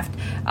the craft.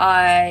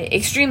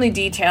 Extremely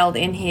detailed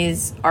in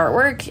his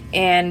artwork,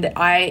 and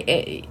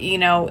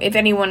if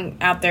anyone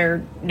out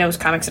there knows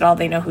comics at all,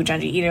 they know who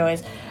Junji Ito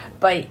is.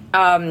 But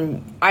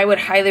I would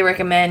highly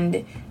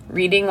recommend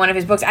reading one of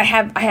his books. I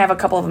have a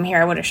couple of them here.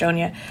 I would have shown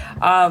you.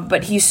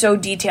 But he's so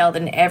detailed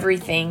in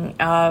everything,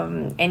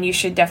 and you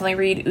should definitely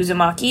read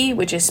Uzumaki,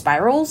 which is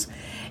spirals.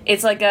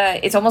 It's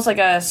almost like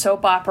a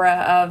soap opera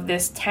of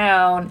this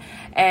town,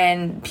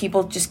 and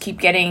people just keep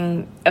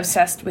getting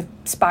obsessed with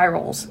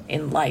spirals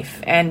in life,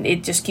 and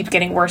it just keeps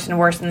getting worse and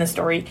worse in the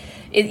story.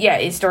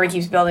 His story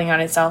keeps building on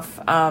itself.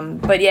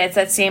 But yeah, it's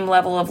that same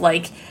level of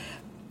like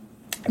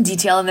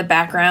detail in the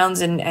backgrounds,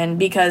 and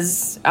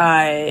because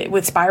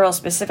with spirals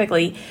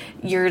specifically,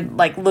 you're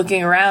like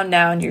looking around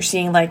now and you're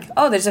seeing like,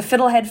 oh, there's a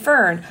fiddlehead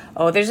fern,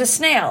 oh, there's a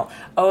snail,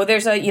 oh,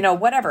 there's a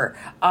whatever,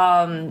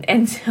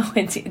 and so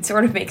it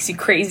sort of makes you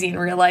crazy in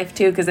real life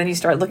too, because then you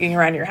start looking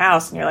around your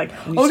house and you're like,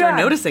 You start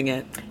noticing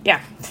it.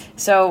 yeah.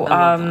 So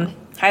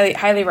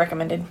highly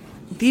recommended.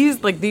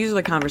 These are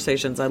the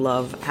conversations I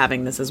love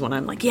having. This is when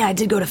I'm like, yeah, I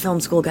did go to film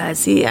school, guys.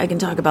 See, I can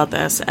talk about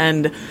this.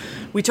 And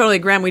we totally,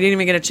 Graham, we didn't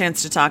even get a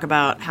chance to talk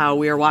about how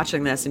we were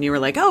watching this. And you were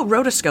like, oh,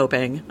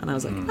 rotoscoping. And I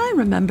was like, I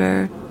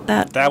remember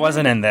that. That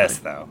wasn't in this,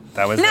 though.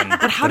 That was in...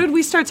 But how did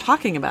we start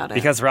talking about it?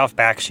 Because Ralph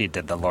Bakshi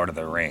did The Lord of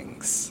the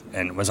Rings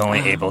and was only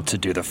able to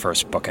do the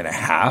first book and a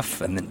half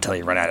and then until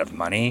he ran out of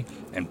money.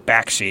 And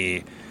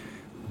Bakshi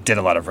did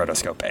a lot of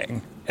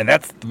rotoscoping. And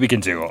we can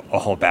do a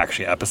whole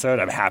Bakshi episode.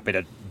 I'm happy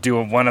to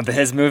do one of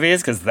his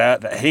movies because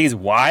he's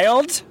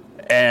wild,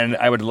 and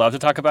I would love to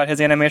talk about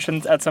his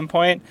animations at some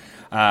point.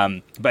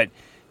 But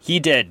he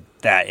did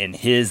that in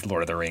his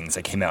Lord of the Rings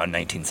that came out in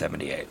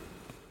 1978.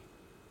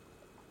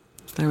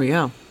 There we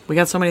go. We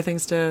got so many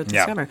things to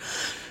discover.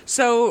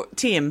 So,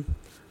 team,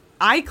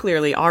 I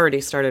clearly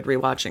already started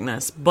rewatching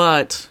this,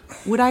 but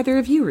would either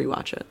of you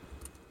rewatch it?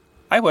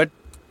 I would.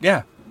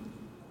 Yeah.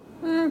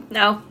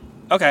 No.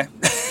 Okay.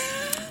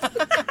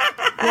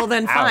 Well,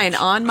 then fine.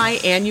 Ouch. On my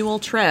annual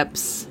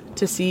trips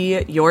to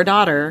see your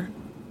daughter,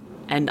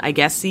 and I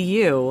guess see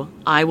you,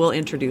 I will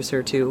introduce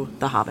her to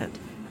The Hobbit.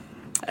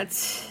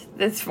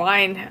 That's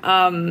fine.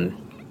 I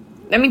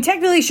mean,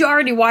 technically, she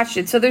already watched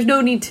it, so there's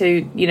no need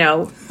to,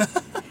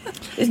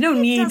 there's no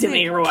need to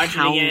make her watch it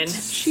again.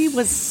 She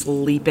was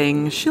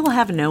sleeping. She'll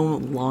have no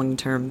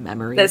long-term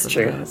memories. That's of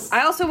true. this.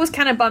 I also was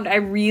kind of bummed. I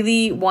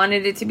really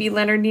wanted it to be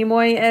Leonard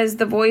Nimoy as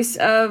the voice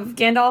of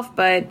Gandalf,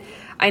 but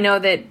I know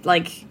that,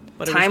 like,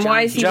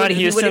 time-wise, John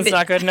Huston's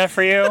not good enough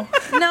for you?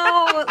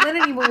 No,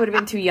 Leonard Nimoy would have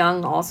been too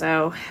young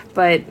also.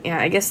 But, yeah,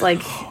 I guess, like...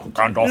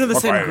 Gandalf. None of the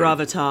same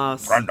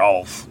gravitas.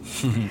 Gandalf.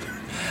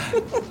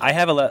 I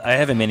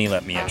have a mini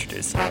let me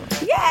introduce you.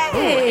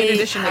 Yay! In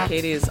addition to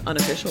Katie's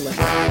unofficial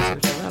letter.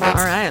 All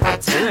right,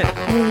 let's do it.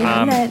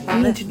 Let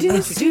me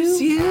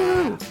introduce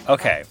you.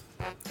 Okay.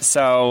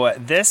 So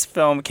this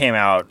film came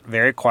out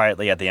very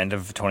quietly at the end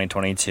of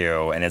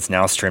 2022, and it's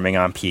now streaming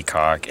on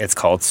Peacock. It's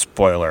called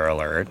Spoiler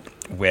Alert,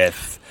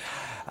 with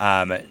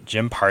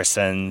Jim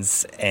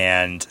Parsons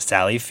and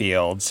Sally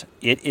Field.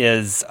 It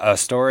is a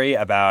story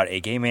about a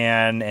gay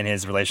man and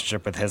his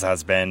relationship with his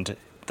husband.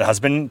 The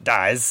husband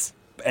dies,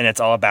 and it's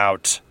all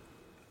about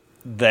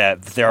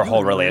their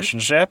whole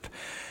relationship.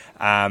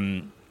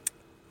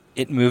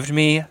 It moved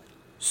me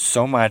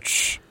so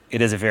much.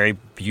 It is a very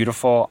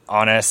beautiful,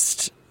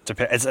 honest...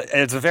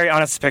 It's a very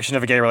honest depiction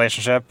of a gay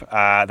relationship.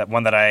 That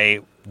one that I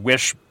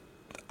wish...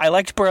 I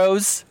liked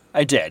Bros.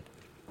 I did.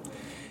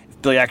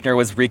 If Billy Eichner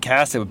was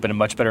recast, it would have been a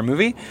much better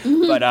movie.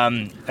 Mm-hmm. But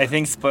I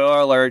think Spoiler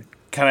Alert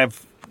kind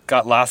of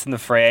got lost in the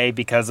fray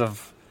because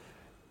of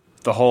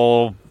the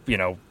whole,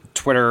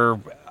 Twitter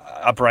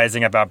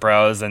uprising about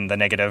Bros and the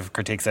negative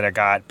critiques that it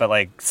got. But,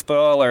 like,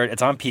 Spoiler Alert,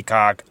 it's on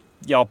Peacock.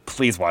 Y'all,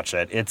 please watch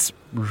it. It's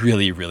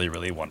really, really,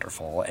 really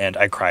wonderful. And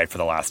I cried for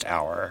the last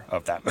hour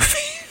of that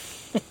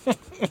movie.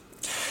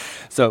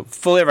 So,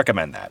 fully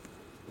recommend that.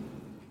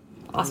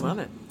 Awesome. I love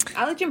it.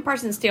 I like Jim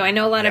Parsons, too. I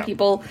know a lot of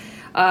people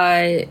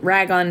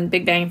rag on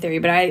Big Bang Theory,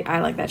 but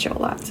I like that show a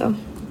lot, so...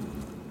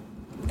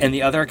 And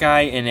the other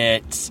guy in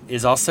it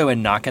is also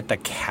in Knock at the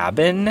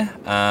Cabin.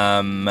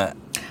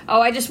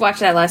 I just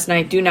watched that last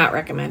night. Do not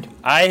recommend.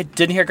 I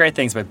didn't hear great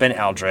things, but Ben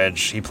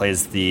Aldridge, he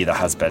plays the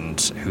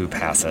husband who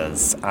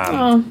passes.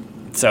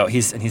 So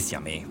he's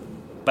yummy.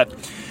 But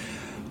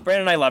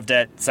Brandon and I loved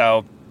it,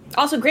 so...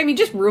 Also, Graham, you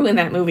just ruined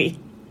that movie.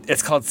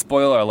 It's called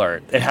Spoiler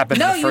Alert. It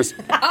happens in the first...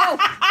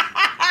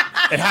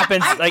 It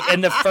happens, like,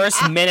 in the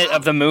first minute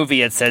of the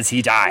movie, it says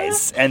he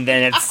dies. And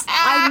then it's...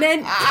 I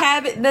meant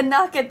cabin. The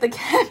knock at the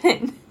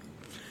cabin.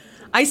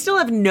 I still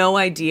have no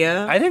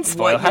idea. I didn't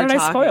spoil. what How you're did I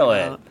talking spoil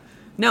about. it?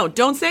 No,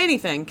 don't say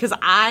anything, because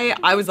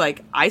I was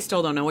like, I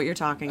still don't know what you're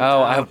talking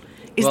about.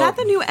 Is well- that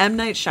the new M.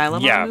 Night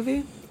Shyamalan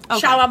movie?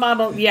 Okay.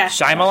 Shyamalan, yeah.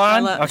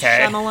 Shyamalan? Okay.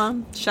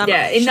 Shyamalan?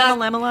 Yeah,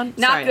 Shyamalan?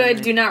 not Sorry, good.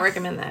 Emily. Do not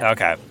recommend that.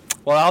 Okay.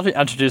 Well, I'll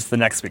introduce the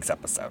next week's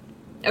episode.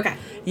 Okay.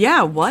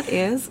 Yeah, what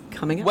is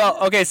coming up? Well,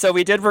 okay, so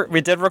we did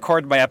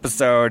record my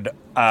episode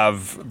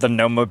of the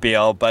No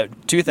Mobile,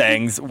 but two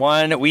things.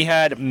 One,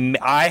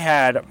 I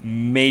had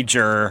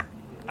major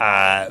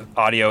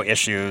audio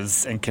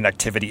issues and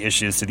connectivity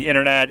issues to the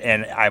internet,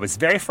 and I was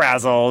very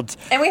frazzled.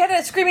 And we had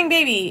a screaming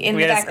baby in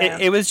the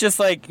background. It was just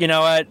like, you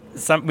know what?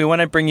 We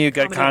want to bring you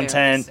good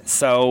content,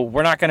 so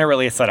we're not going to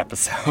release that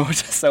episode.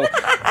 So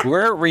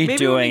we're redoing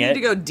Maybe we need it. to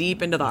go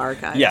deep into the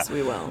archives. Yeah,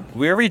 we will.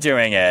 We're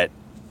redoing it.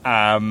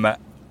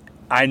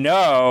 I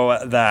know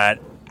that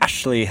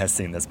Ashley has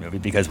seen this movie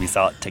because we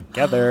saw it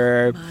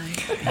together. My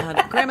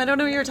God. Graham, I don't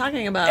know what you're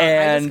talking about. I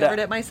And discovered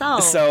it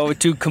myself. So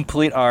to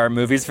complete our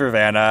Movies for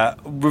Vanna,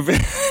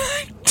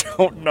 I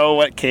don't know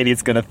what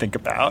Katie's going to think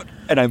about.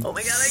 And I'm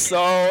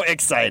so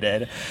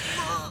excited.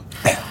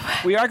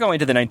 We are going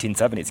to the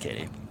 1970s,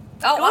 Katie.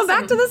 Oh, going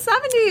back to the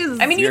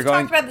 70s. I mean, You're you've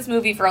going- talked about this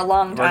movie for a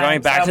long time. We're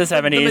going back to the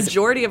 70s. the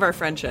majority of our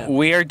friendship.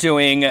 We are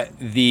doing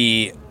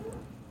the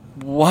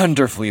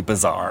wonderfully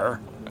bizarre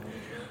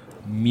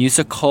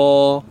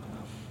musical,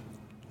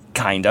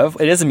 kind of.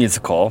 It is a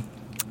musical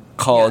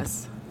called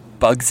Yes.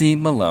 Bugsy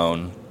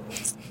Malone,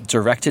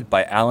 directed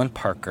by Alan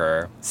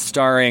Parker,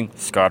 starring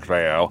Scott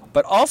Baio,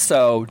 but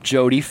also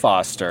Jodie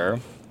Foster.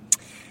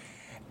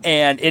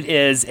 And it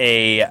is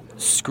a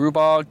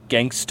screwball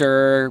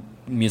gangster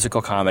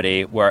musical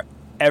comedy where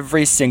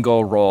every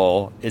single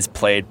role is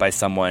played by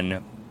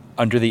someone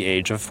under the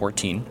age of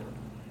 14.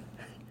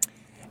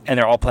 And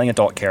they're all playing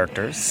adult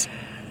characters.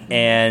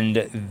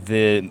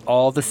 And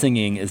all the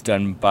singing is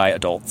done by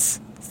adults.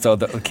 So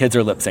the kids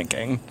are lip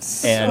syncing.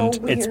 And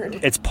weird.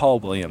 it's Paul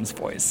Williams'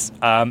 voice.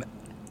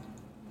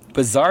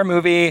 Bizarre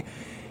movie.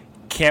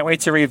 Can't wait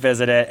to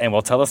revisit it. And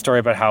we'll tell the story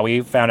about how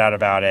we found out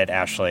about it,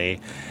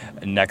 Ashley,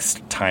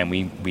 next time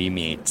we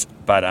meet.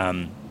 But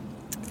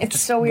It's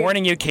so weird.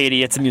 warning you,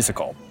 Katie, it's a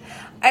musical.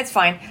 It's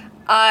fine.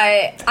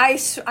 I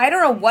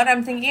don't know what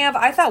I'm thinking of.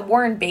 I thought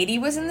Warren Beatty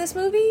was in this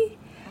movie.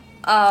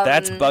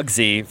 That's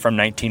Bugsy from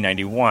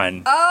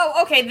 1991.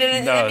 Oh, okay.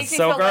 Then that makes me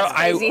feel less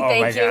crazy.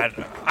 Thank you.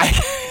 God.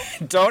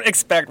 I don't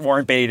expect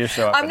Warren Beatty to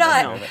show up. I'm in this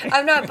not. movie.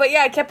 I'm not. But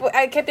yeah, I kept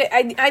it.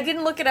 I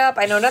didn't look it up.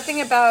 I know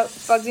nothing about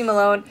Bugsy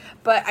Malone,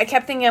 but I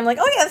kept thinking, I'm like,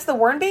 oh yeah, that's the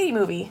Warren Beatty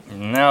movie.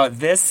 No,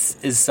 this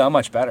is so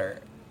much better.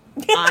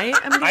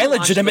 I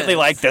legitimately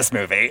like this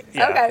movie.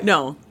 Yeah. Okay.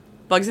 No,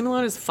 Bugsy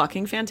Malone is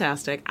fucking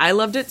fantastic. I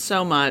loved it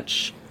so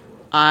much.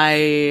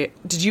 Did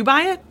you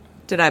buy it?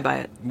 Did I buy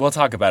it? We'll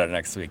talk about it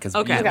next week because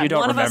Okay. you don't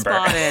One remember. of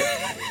us bought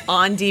it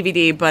on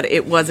DVD, but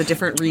it was a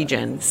different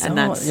region, and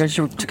that's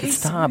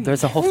Stop.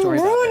 There's a whole story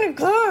about it.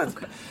 God.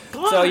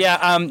 So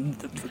yeah,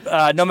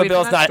 No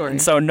Mobile's that not. story.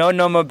 So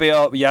no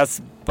Mobile.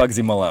 Yes,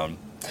 Bugsy Malone.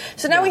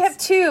 So now we have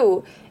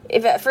two.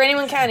 If for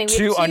anyone counting, we have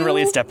Two two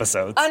unreleased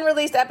episodes.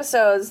 Unreleased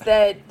episodes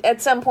that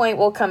at some point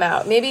will come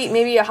out.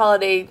 Maybe a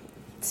holiday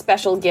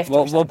special gift.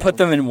 We'll put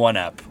them in one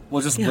ep.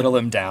 We'll just whittle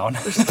them down.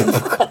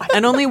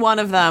 and only one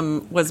of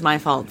them was my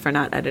fault for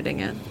not editing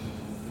it.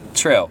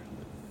 True.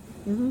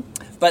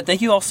 But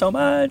thank you all so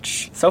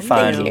much. So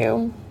fun. Thank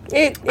you.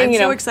 I'm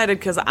so excited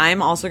because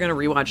I'm also going to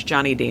rewatch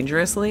Johnny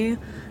Dangerously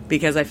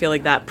because I feel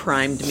like that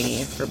primed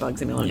me for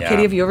Bugsy Malone. Yeah.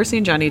 Katie, have you ever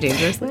seen Johnny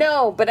Dangerously?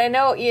 No, but I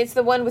know it's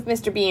the one with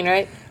Mr. Bean,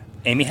 right?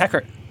 Amy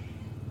Heckert.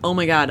 Oh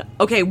my god.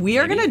 Okay, we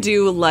are going to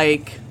do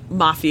like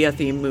mafia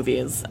themed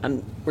movies,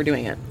 and we're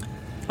doing it.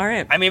 All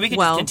right. I mean, we can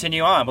just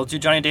continue on. We'll do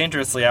Johnny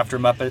Dangerously after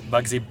Muppet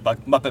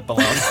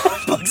Balloon.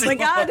 Oh my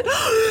god.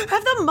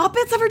 Have the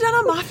Muppets ever done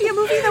a mafia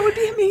movie? That would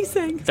be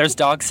amazing. There's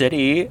Dog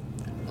City.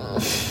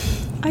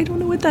 I don't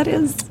know what that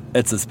is.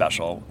 It's a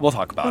special. We'll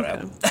talk about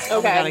it. Oh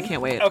my god, I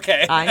can't wait.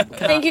 Okay.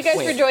 Thank you guys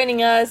for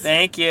joining us.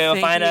 Thank you.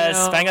 Thank Find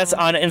us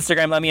on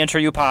Instagram. Let me intro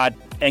you pod,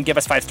 and give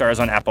us 5 stars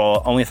on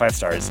Apple. Only 5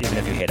 stars, even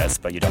if you hate us,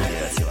 but you don't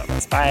hate us. You love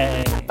us.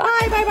 Bye.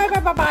 Bye, bye, bye,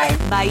 bye, bye, bye.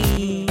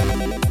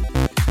 Bye.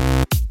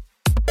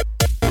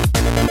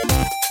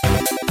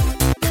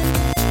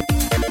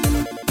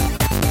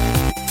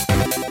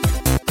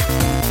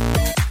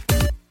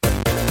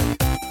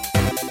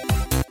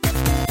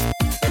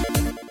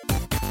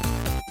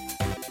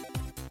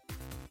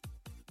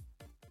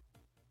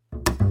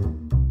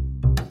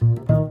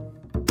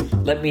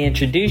 Let Me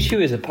Introduce You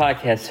is a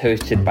podcast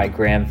hosted by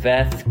Graham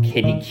Veth,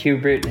 Katie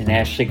Kubert, and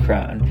Ashley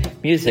Crone.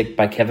 Music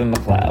by Kevin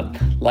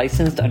MacLeod.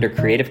 Licensed under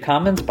Creative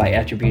Commons by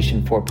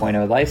Attribution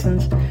 4.0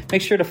 license.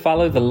 Make sure to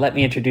follow the Let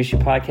Me Introduce You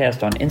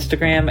podcast on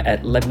Instagram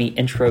at Let Me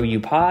Intro You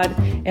Pod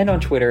and on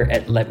Twitter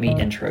at Let Me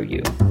Intro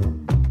You.